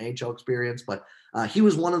 get some AHL experience. But he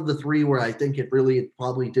was one of the 3 where I think it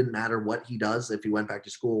probably didn't matter what he does if he went back to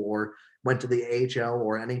school or went to the AHL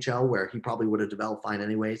or NHL, where he probably would have developed fine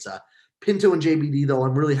anyways. Pinto and JBD, though,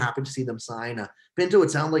 I'm really happy to see them sign. Pinto,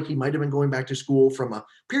 it sounded like he might have been going back to school from a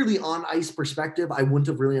purely on ice perspective. I wouldn't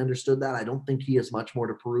have really understood that. I don't think he has much more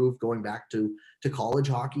to prove going back to college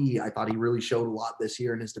hockey. I thought he really showed a lot this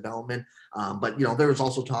year in his development. But, there was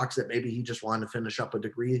also talks that maybe he just wanted to finish up a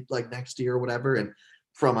degree like next year or whatever. And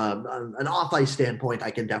from an off-ice standpoint,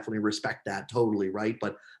 I can definitely respect that totally, right?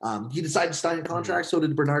 But he decided to sign a contract, so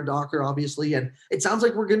did Bernard Docker, obviously. And it sounds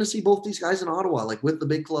like we're going to see both these guys in Ottawa, like with the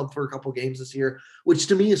big club for a couple games this year, which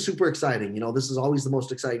to me is super exciting. This is always the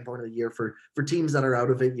most exciting point of the year for teams that are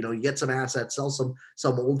out of it. You get some assets, sell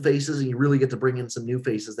some old faces, and you really get to bring in some new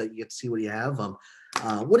faces that you get to see what you have.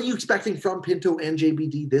 What are you expecting from Pinto and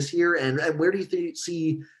JBD this year, and where do you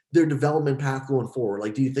see their development path going forward?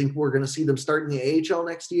 Like, do you think we're going to see them start in the AHL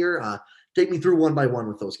next year? Take me through one by one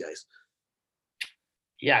with those guys.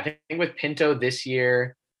 Yeah, I think with Pinto this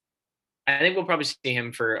year, I think we'll probably see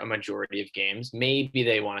him for a majority of games. Maybe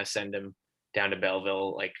they want to send him down to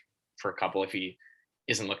Belleville, like for a couple if he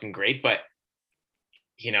isn't looking great. But,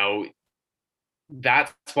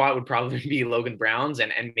 that spot would probably be Logan Brown's,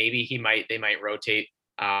 and maybe they might rotate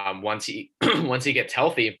once he once he gets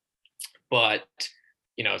healthy. But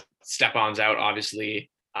Stepan's out,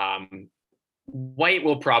 obviously. White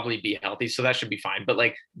will probably be healthy, so that should be fine. But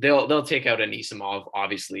like they'll take out Anisimov,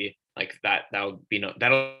 obviously. Like that'll be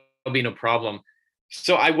no problem.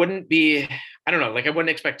 So I wouldn't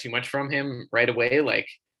expect too much from him right away. Like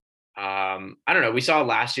I don't know. We saw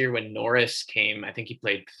last year when Norris came, I think he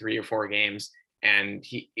played 3 or 4 games and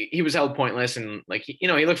he was held pointless, and like he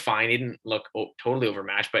looked fine. He didn't look totally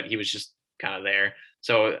overmatched, but he was just kind of there.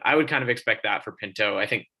 So I would kind of expect that for Pinto. I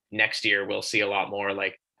think next year we'll see a lot more.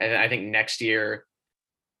 Like I think next year,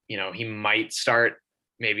 he might start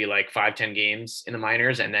maybe like 5-10 games in the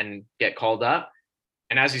minors and then get called up.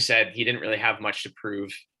 And as you said, he didn't really have much to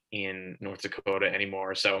prove in North Dakota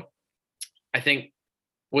anymore. So I think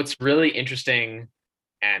what's really interesting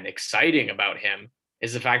and exciting about him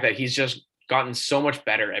is the fact that he's just gotten so much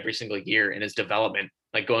better every single year in his development,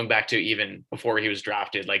 like going back to even before he was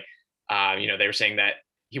drafted. Like they were saying that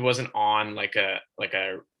he wasn't on like a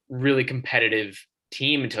really competitive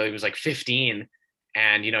team until he was like 15,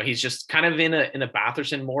 and he's just kind of in a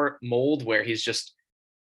Batherson mold where he's just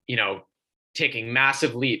taking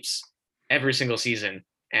massive leaps every single season,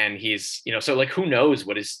 and he's so like who knows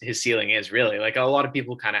what his ceiling is really. Like a lot of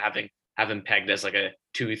people kind of have him pegged as like a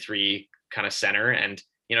 2-3 kind of center, and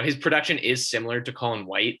his production is similar to Colin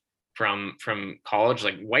White from college.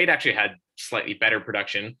 Like White actually had slightly better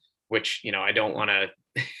production, which I don't want to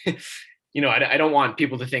I don't want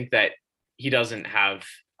people to think that he doesn't have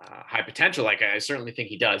high potential. Like I certainly think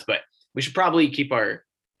he does, but we should probably keep our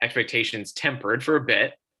expectations tempered for a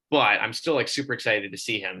bit. But I'm still like super excited to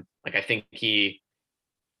see him. Like I think he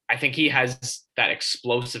has that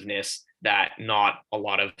explosiveness that not a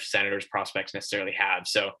lot of Senators prospects necessarily have.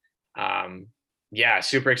 So yeah,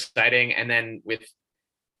 super exciting. And then with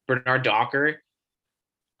Bernard Docker,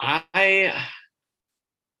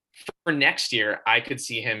 for next year, I could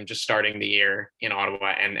see him just starting the year in Ottawa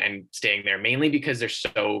and staying there, mainly because they're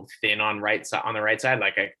so thin on the right side.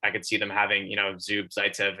 Like I could see them having, Zub,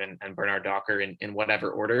 Zaitsev, and Bernard Docker in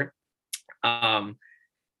whatever order. And,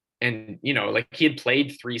 like he had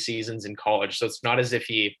played 3 seasons in college, so it's not as if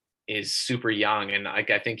he is super young. And I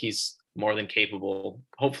think he's more than capable,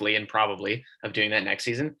 hopefully, and probably of doing that next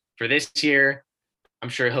season. For this year, I'm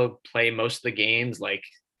sure he'll play most of the games. Like,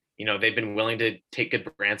 they've been willing to take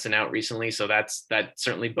Goodbranson out recently, so that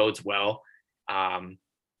certainly bodes well. I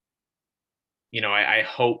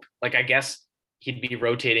hope, like, I guess he'd be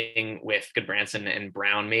rotating with Goodbranson and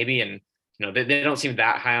Brown maybe, and they don't seem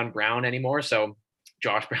that high on Brown anymore. So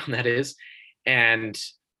Josh Brown, that is, and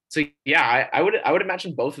so yeah, I would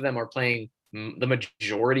imagine both of them are playing the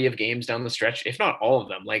majority of games down the stretch, if not all of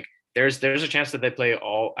them. Like there's a chance that they play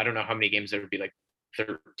all. I don't know how many games there would be, like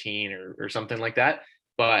 13 or something like that.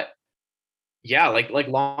 But yeah, like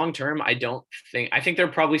long term, I think they're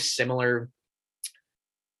probably similar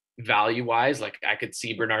value wise. Like I could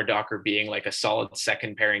see Bernard Docker being like a solid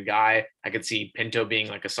second pairing guy. I could see Pinto being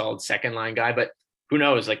like a solid second line guy, but who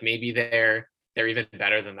knows? Like maybe they're even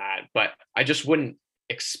better than that. But I just wouldn't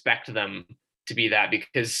expect them to be that,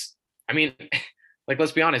 because I mean, like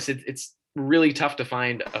let's be honest, it's really tough to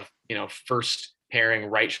find a first pairing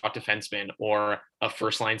right shot defenseman or a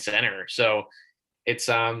first line center. So it's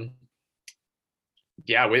yeah,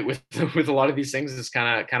 with a lot of these things, it's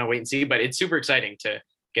kind of wait and see, but it's super exciting to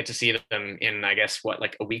get to see them in, I guess,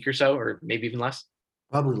 like a week or so, or maybe even less.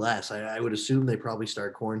 Probably less. I would assume they probably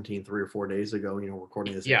started quarantine 3 or 4 days ago,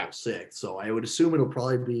 recording this April 6th. So I would assume it'll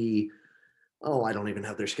probably be Oh, I don't even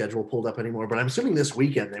have their schedule pulled up anymore, but I'm assuming this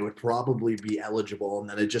weekend they would probably be eligible. And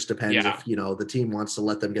then it just depends Yeah. if, the team wants to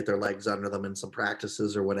let them get their legs under them in some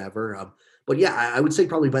practices or whatever. But yeah, I would say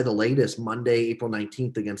probably by the latest Monday, April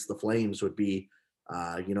 19th against the Flames would be,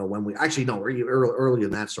 when we actually, no, earlier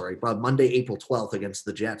than that, sorry, but Monday, April 12th against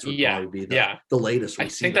the Jets would Yeah. probably be Yeah. the latest I we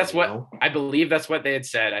see think them, that's I believe that's what they had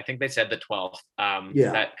said. I think they said the 12th.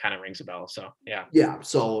 Yeah. That kind of rings a bell. So yeah. Yeah.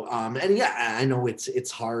 So, and yeah, I know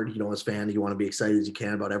it's hard, as fans, you want to be excited as you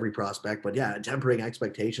can about every prospect, but yeah, tempering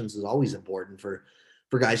expectations is always important for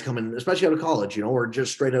guys coming, especially out of college, or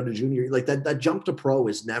just straight out of junior. Like that jump to pro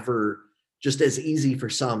is never just as easy for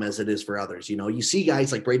some as it is for others. You see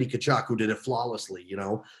guys like Brady Tkachuk who did it flawlessly,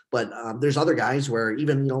 but there's other guys where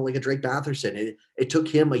even, like a Drake Batherson, it took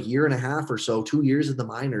him a year and a half or so, 2 years in the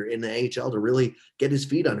minor in the AHL to really get his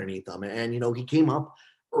feet underneath them. And, he came up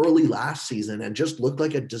early last season and just looked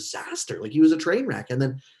like a disaster. Like he was a train wreck, and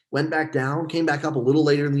then went back down, came back up a little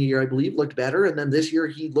later in the year, I believe, looked better. And then this year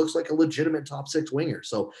he looks like a legitimate top six winger.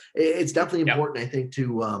 So it's definitely Yep. important, I think,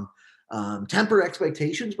 to temper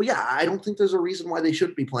expectations. But yeah, I don't think there's a reason why they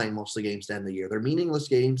shouldn't be playing most of the games to end the year. They're meaningless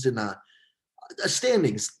games in a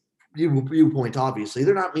standings viewpoint. Obviously,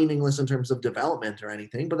 they're not meaningless in terms of development or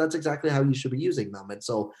anything, but that's exactly how you should be using them. And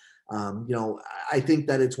so, I think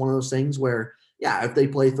that it's one of those things where, yeah, if they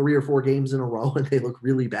play 3 or 4 games in a row and they look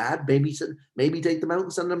really bad, maybe take them out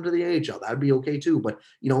and send them to the AHL. That'd be okay too. But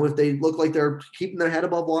if they look like they're keeping their head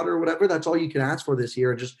above water or whatever, that's all you can ask for this year.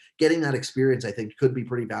 And just getting that experience, I think, could be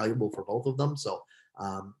pretty valuable for both of them. So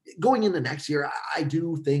going into next year, I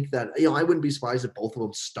do think that, I wouldn't be surprised if both of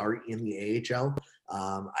them start in the AHL.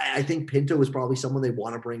 I think Pinto is probably someone they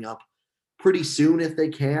want to bring up pretty soon if they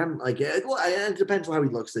can. Like, it depends on how he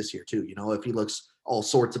looks this year too. If he looks all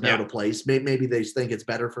sorts of out Yeah. of place, maybe they think it's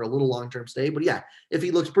better for a little long-term stay. But yeah, if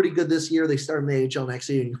he looks pretty good this year, they start in the AHL next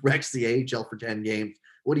year and he wrecks the AHL for 10 games.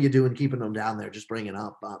 What are you doing keeping him down there? Just bring him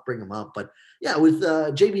up. But yeah, with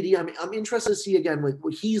JBD, I'm interested to see again.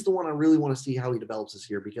 He's the one I really want to see how he develops this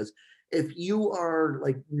year, because if you are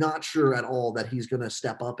like not sure at all that he's going to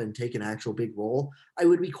step up and take an actual big role, I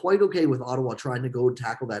would be quite okay with Ottawa trying to go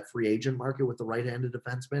tackle that free agent market with the right-handed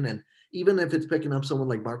defenseman. And even if it's picking up someone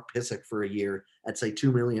like Mark Pysyk for a year at say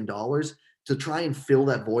 $2 million to try and fill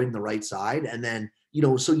that void in the right side. And then,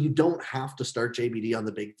 so you don't have to start JBD on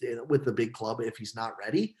with the big club if he's not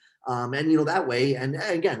ready. And that way, and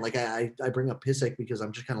again, like I bring up Pysyk because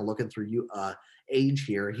I'm just kind of looking through age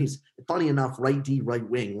here. He's, funny enough, right D, right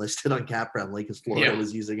wing listed on Cap Friendly because Florida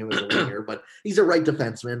was using him as a winger, but he's a right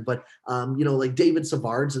defenseman. But like David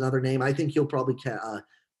Savard's another name. I think he'll probably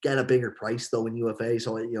get a bigger price though in UFA,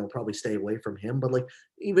 so probably stay away from him. But like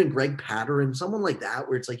even Greg Patterson, someone like that,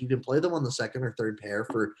 where it's like you can play them on the second or third pair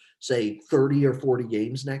for say 30 or 40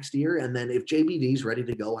 games next year, and then if JBD's ready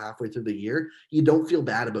to go halfway through the year, you don't feel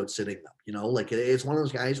bad about sitting them. Like it's one of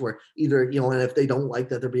those guys where either and if they don't like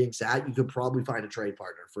that they're being sat, you could probably find a trade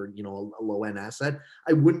partner for a low end asset.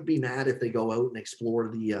 I wouldn't be mad if they go out and explore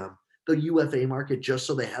the UFA market just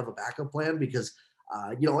so they have a backup plan, because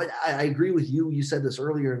I agree with you. You said this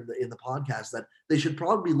earlier in the podcast that they should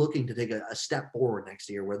probably be looking to take a step forward next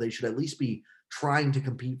year, where they should at least be trying to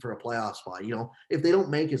compete for a playoff spot. If they don't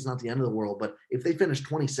make it, it's not the end of the world. But if they finish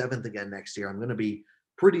 27th again next year, I'm going to be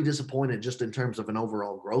pretty disappointed just in terms of an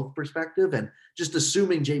overall growth perspective. And just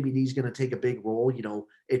assuming JBD is going to take a big role,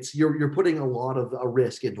 it's you're putting a lot of a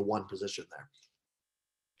risk into one position there.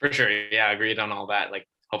 For sure. Yeah, I agreed on all that. Like,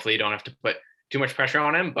 hopefully you don't have to put too much pressure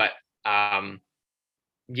on him, but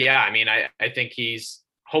yeah, I mean, I think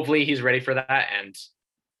hopefully he's ready for that. And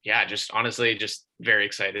yeah, just honestly, just very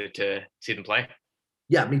excited to see them play.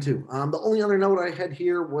 Yeah, me too. The only other note I had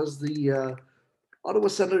here was the Ottawa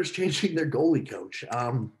Senators changing their goalie coach.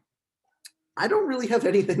 I don't really have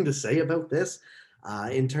anything to say about this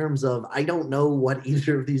in terms of, I don't know what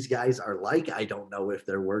either of these guys are like. I don't know if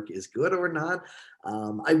their work is good or not.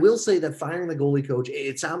 I will say that firing the goalie coach,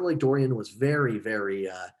 it sounded like Dorion was very, very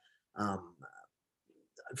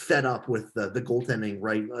fed up with the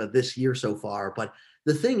goaltending this year so far. But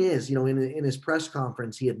the thing is, in his press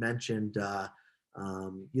conference, he had mentioned, that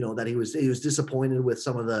he was disappointed with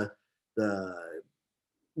some of the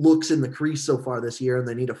looks in the crease so far this year, and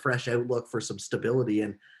they need a fresh outlook for some stability.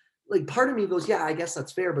 And like part of me goes, yeah, I guess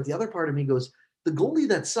that's fair. But the other part of me goes, the goalie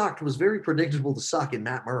that sucked was very predictable to suck in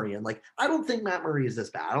Matt Murray. And like, I don't think Matt Murray is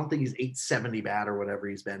this bad. I don't think he's 870 bad or whatever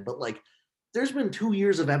he's been. But like, there's been 2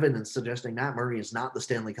 years of evidence suggesting Matt Murray is not the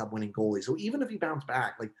Stanley Cup winning goalie. So even if he bounced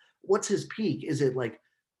back, like, what's his peak? Is it like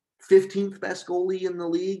 15th best goalie in the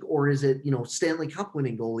league, or is it, Stanley Cup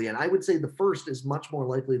winning goalie? And I would say the first is much more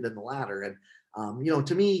likely than the latter. And,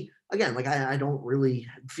 to me, again, like I don't really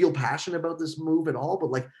feel passionate about this move at all,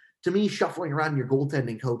 but like to me, shuffling around your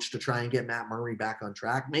goaltending coach to try and get Matt Murray back on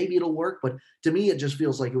track, maybe it'll work, but to me, it just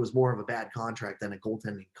feels like it was more of a bad contract than a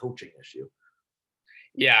goaltending coaching issue.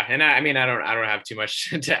 Yeah, and I mean, I don't have too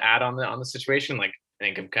much to add on the situation. Like, I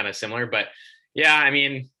think I'm kind of similar, but yeah, I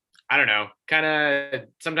mean, I don't know. Kind of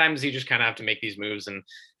sometimes you just kind of have to make these moves, and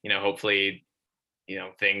hopefully,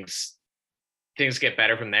 things get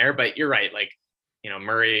better from there. But you're right. Like,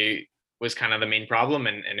 Murray was kind of the main problem,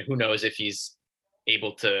 and who knows if he's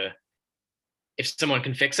able to, if someone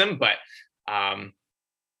can fix him. But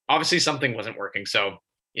obviously, something wasn't working. So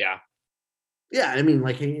yeah. Yeah, I mean,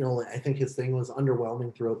 like, I think his thing was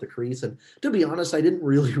underwhelming throughout the crease. And to be honest, I didn't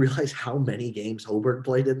really realize how many games Hoberg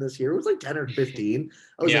played in this year. It was like 10 or 15.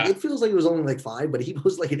 I was like, it feels like it was only like 5, but he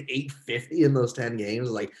was like an 850 in those 10 games.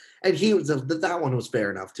 Like, and he was, that one was fair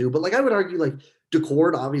enough too. But like, I would argue like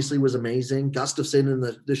Decord obviously was amazing. Gustafsson in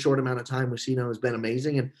the short amount of time we've seen him has been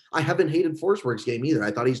amazing. And I haven't hated Forsberg's game either.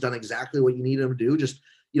 I thought he's done exactly what you need him to do. Just,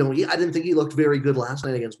 I didn't think he looked very good last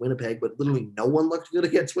night against Winnipeg, but literally no one looked good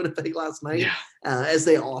against Winnipeg last night, as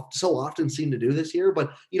they so often seem to do this year.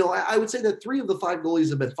 But, I would say that 3 of the 5 goalies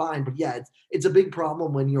have been fine. But, yeah, it's a big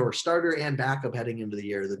problem when your starter and backup heading into the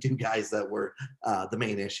year, the 2 guys that were the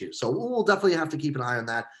main issue. So we'll definitely have to keep an eye on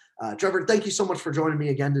that. Trevor, thank you so much for joining me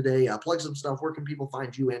again today. Plug some stuff. Where can people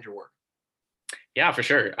find you and your work? Yeah, for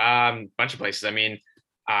sure. Bunch of places. I mean,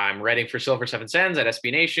 I'm writing for Silver Seven Sens at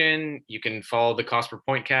SB Nation. You can follow the Cost Per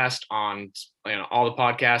Point cast on all the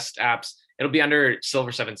podcast apps. It'll be under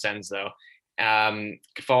Silver Seven Sens though. You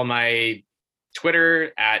can follow my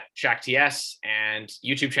Twitter at ShackTS and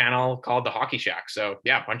YouTube channel called The Hockey Shack. So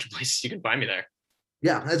yeah, a bunch of places you can find me there.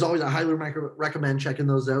 Yeah, as always, I highly recommend checking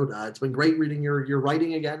those out. It's been great reading your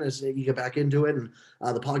writing again as you get back into it, and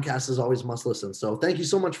the podcast is always must listen. So thank you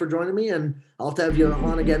so much for joining me, and I'll have to have you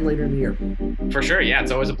on again later in the year. For sure. Yeah, it's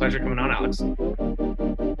always a pleasure coming on, Alex.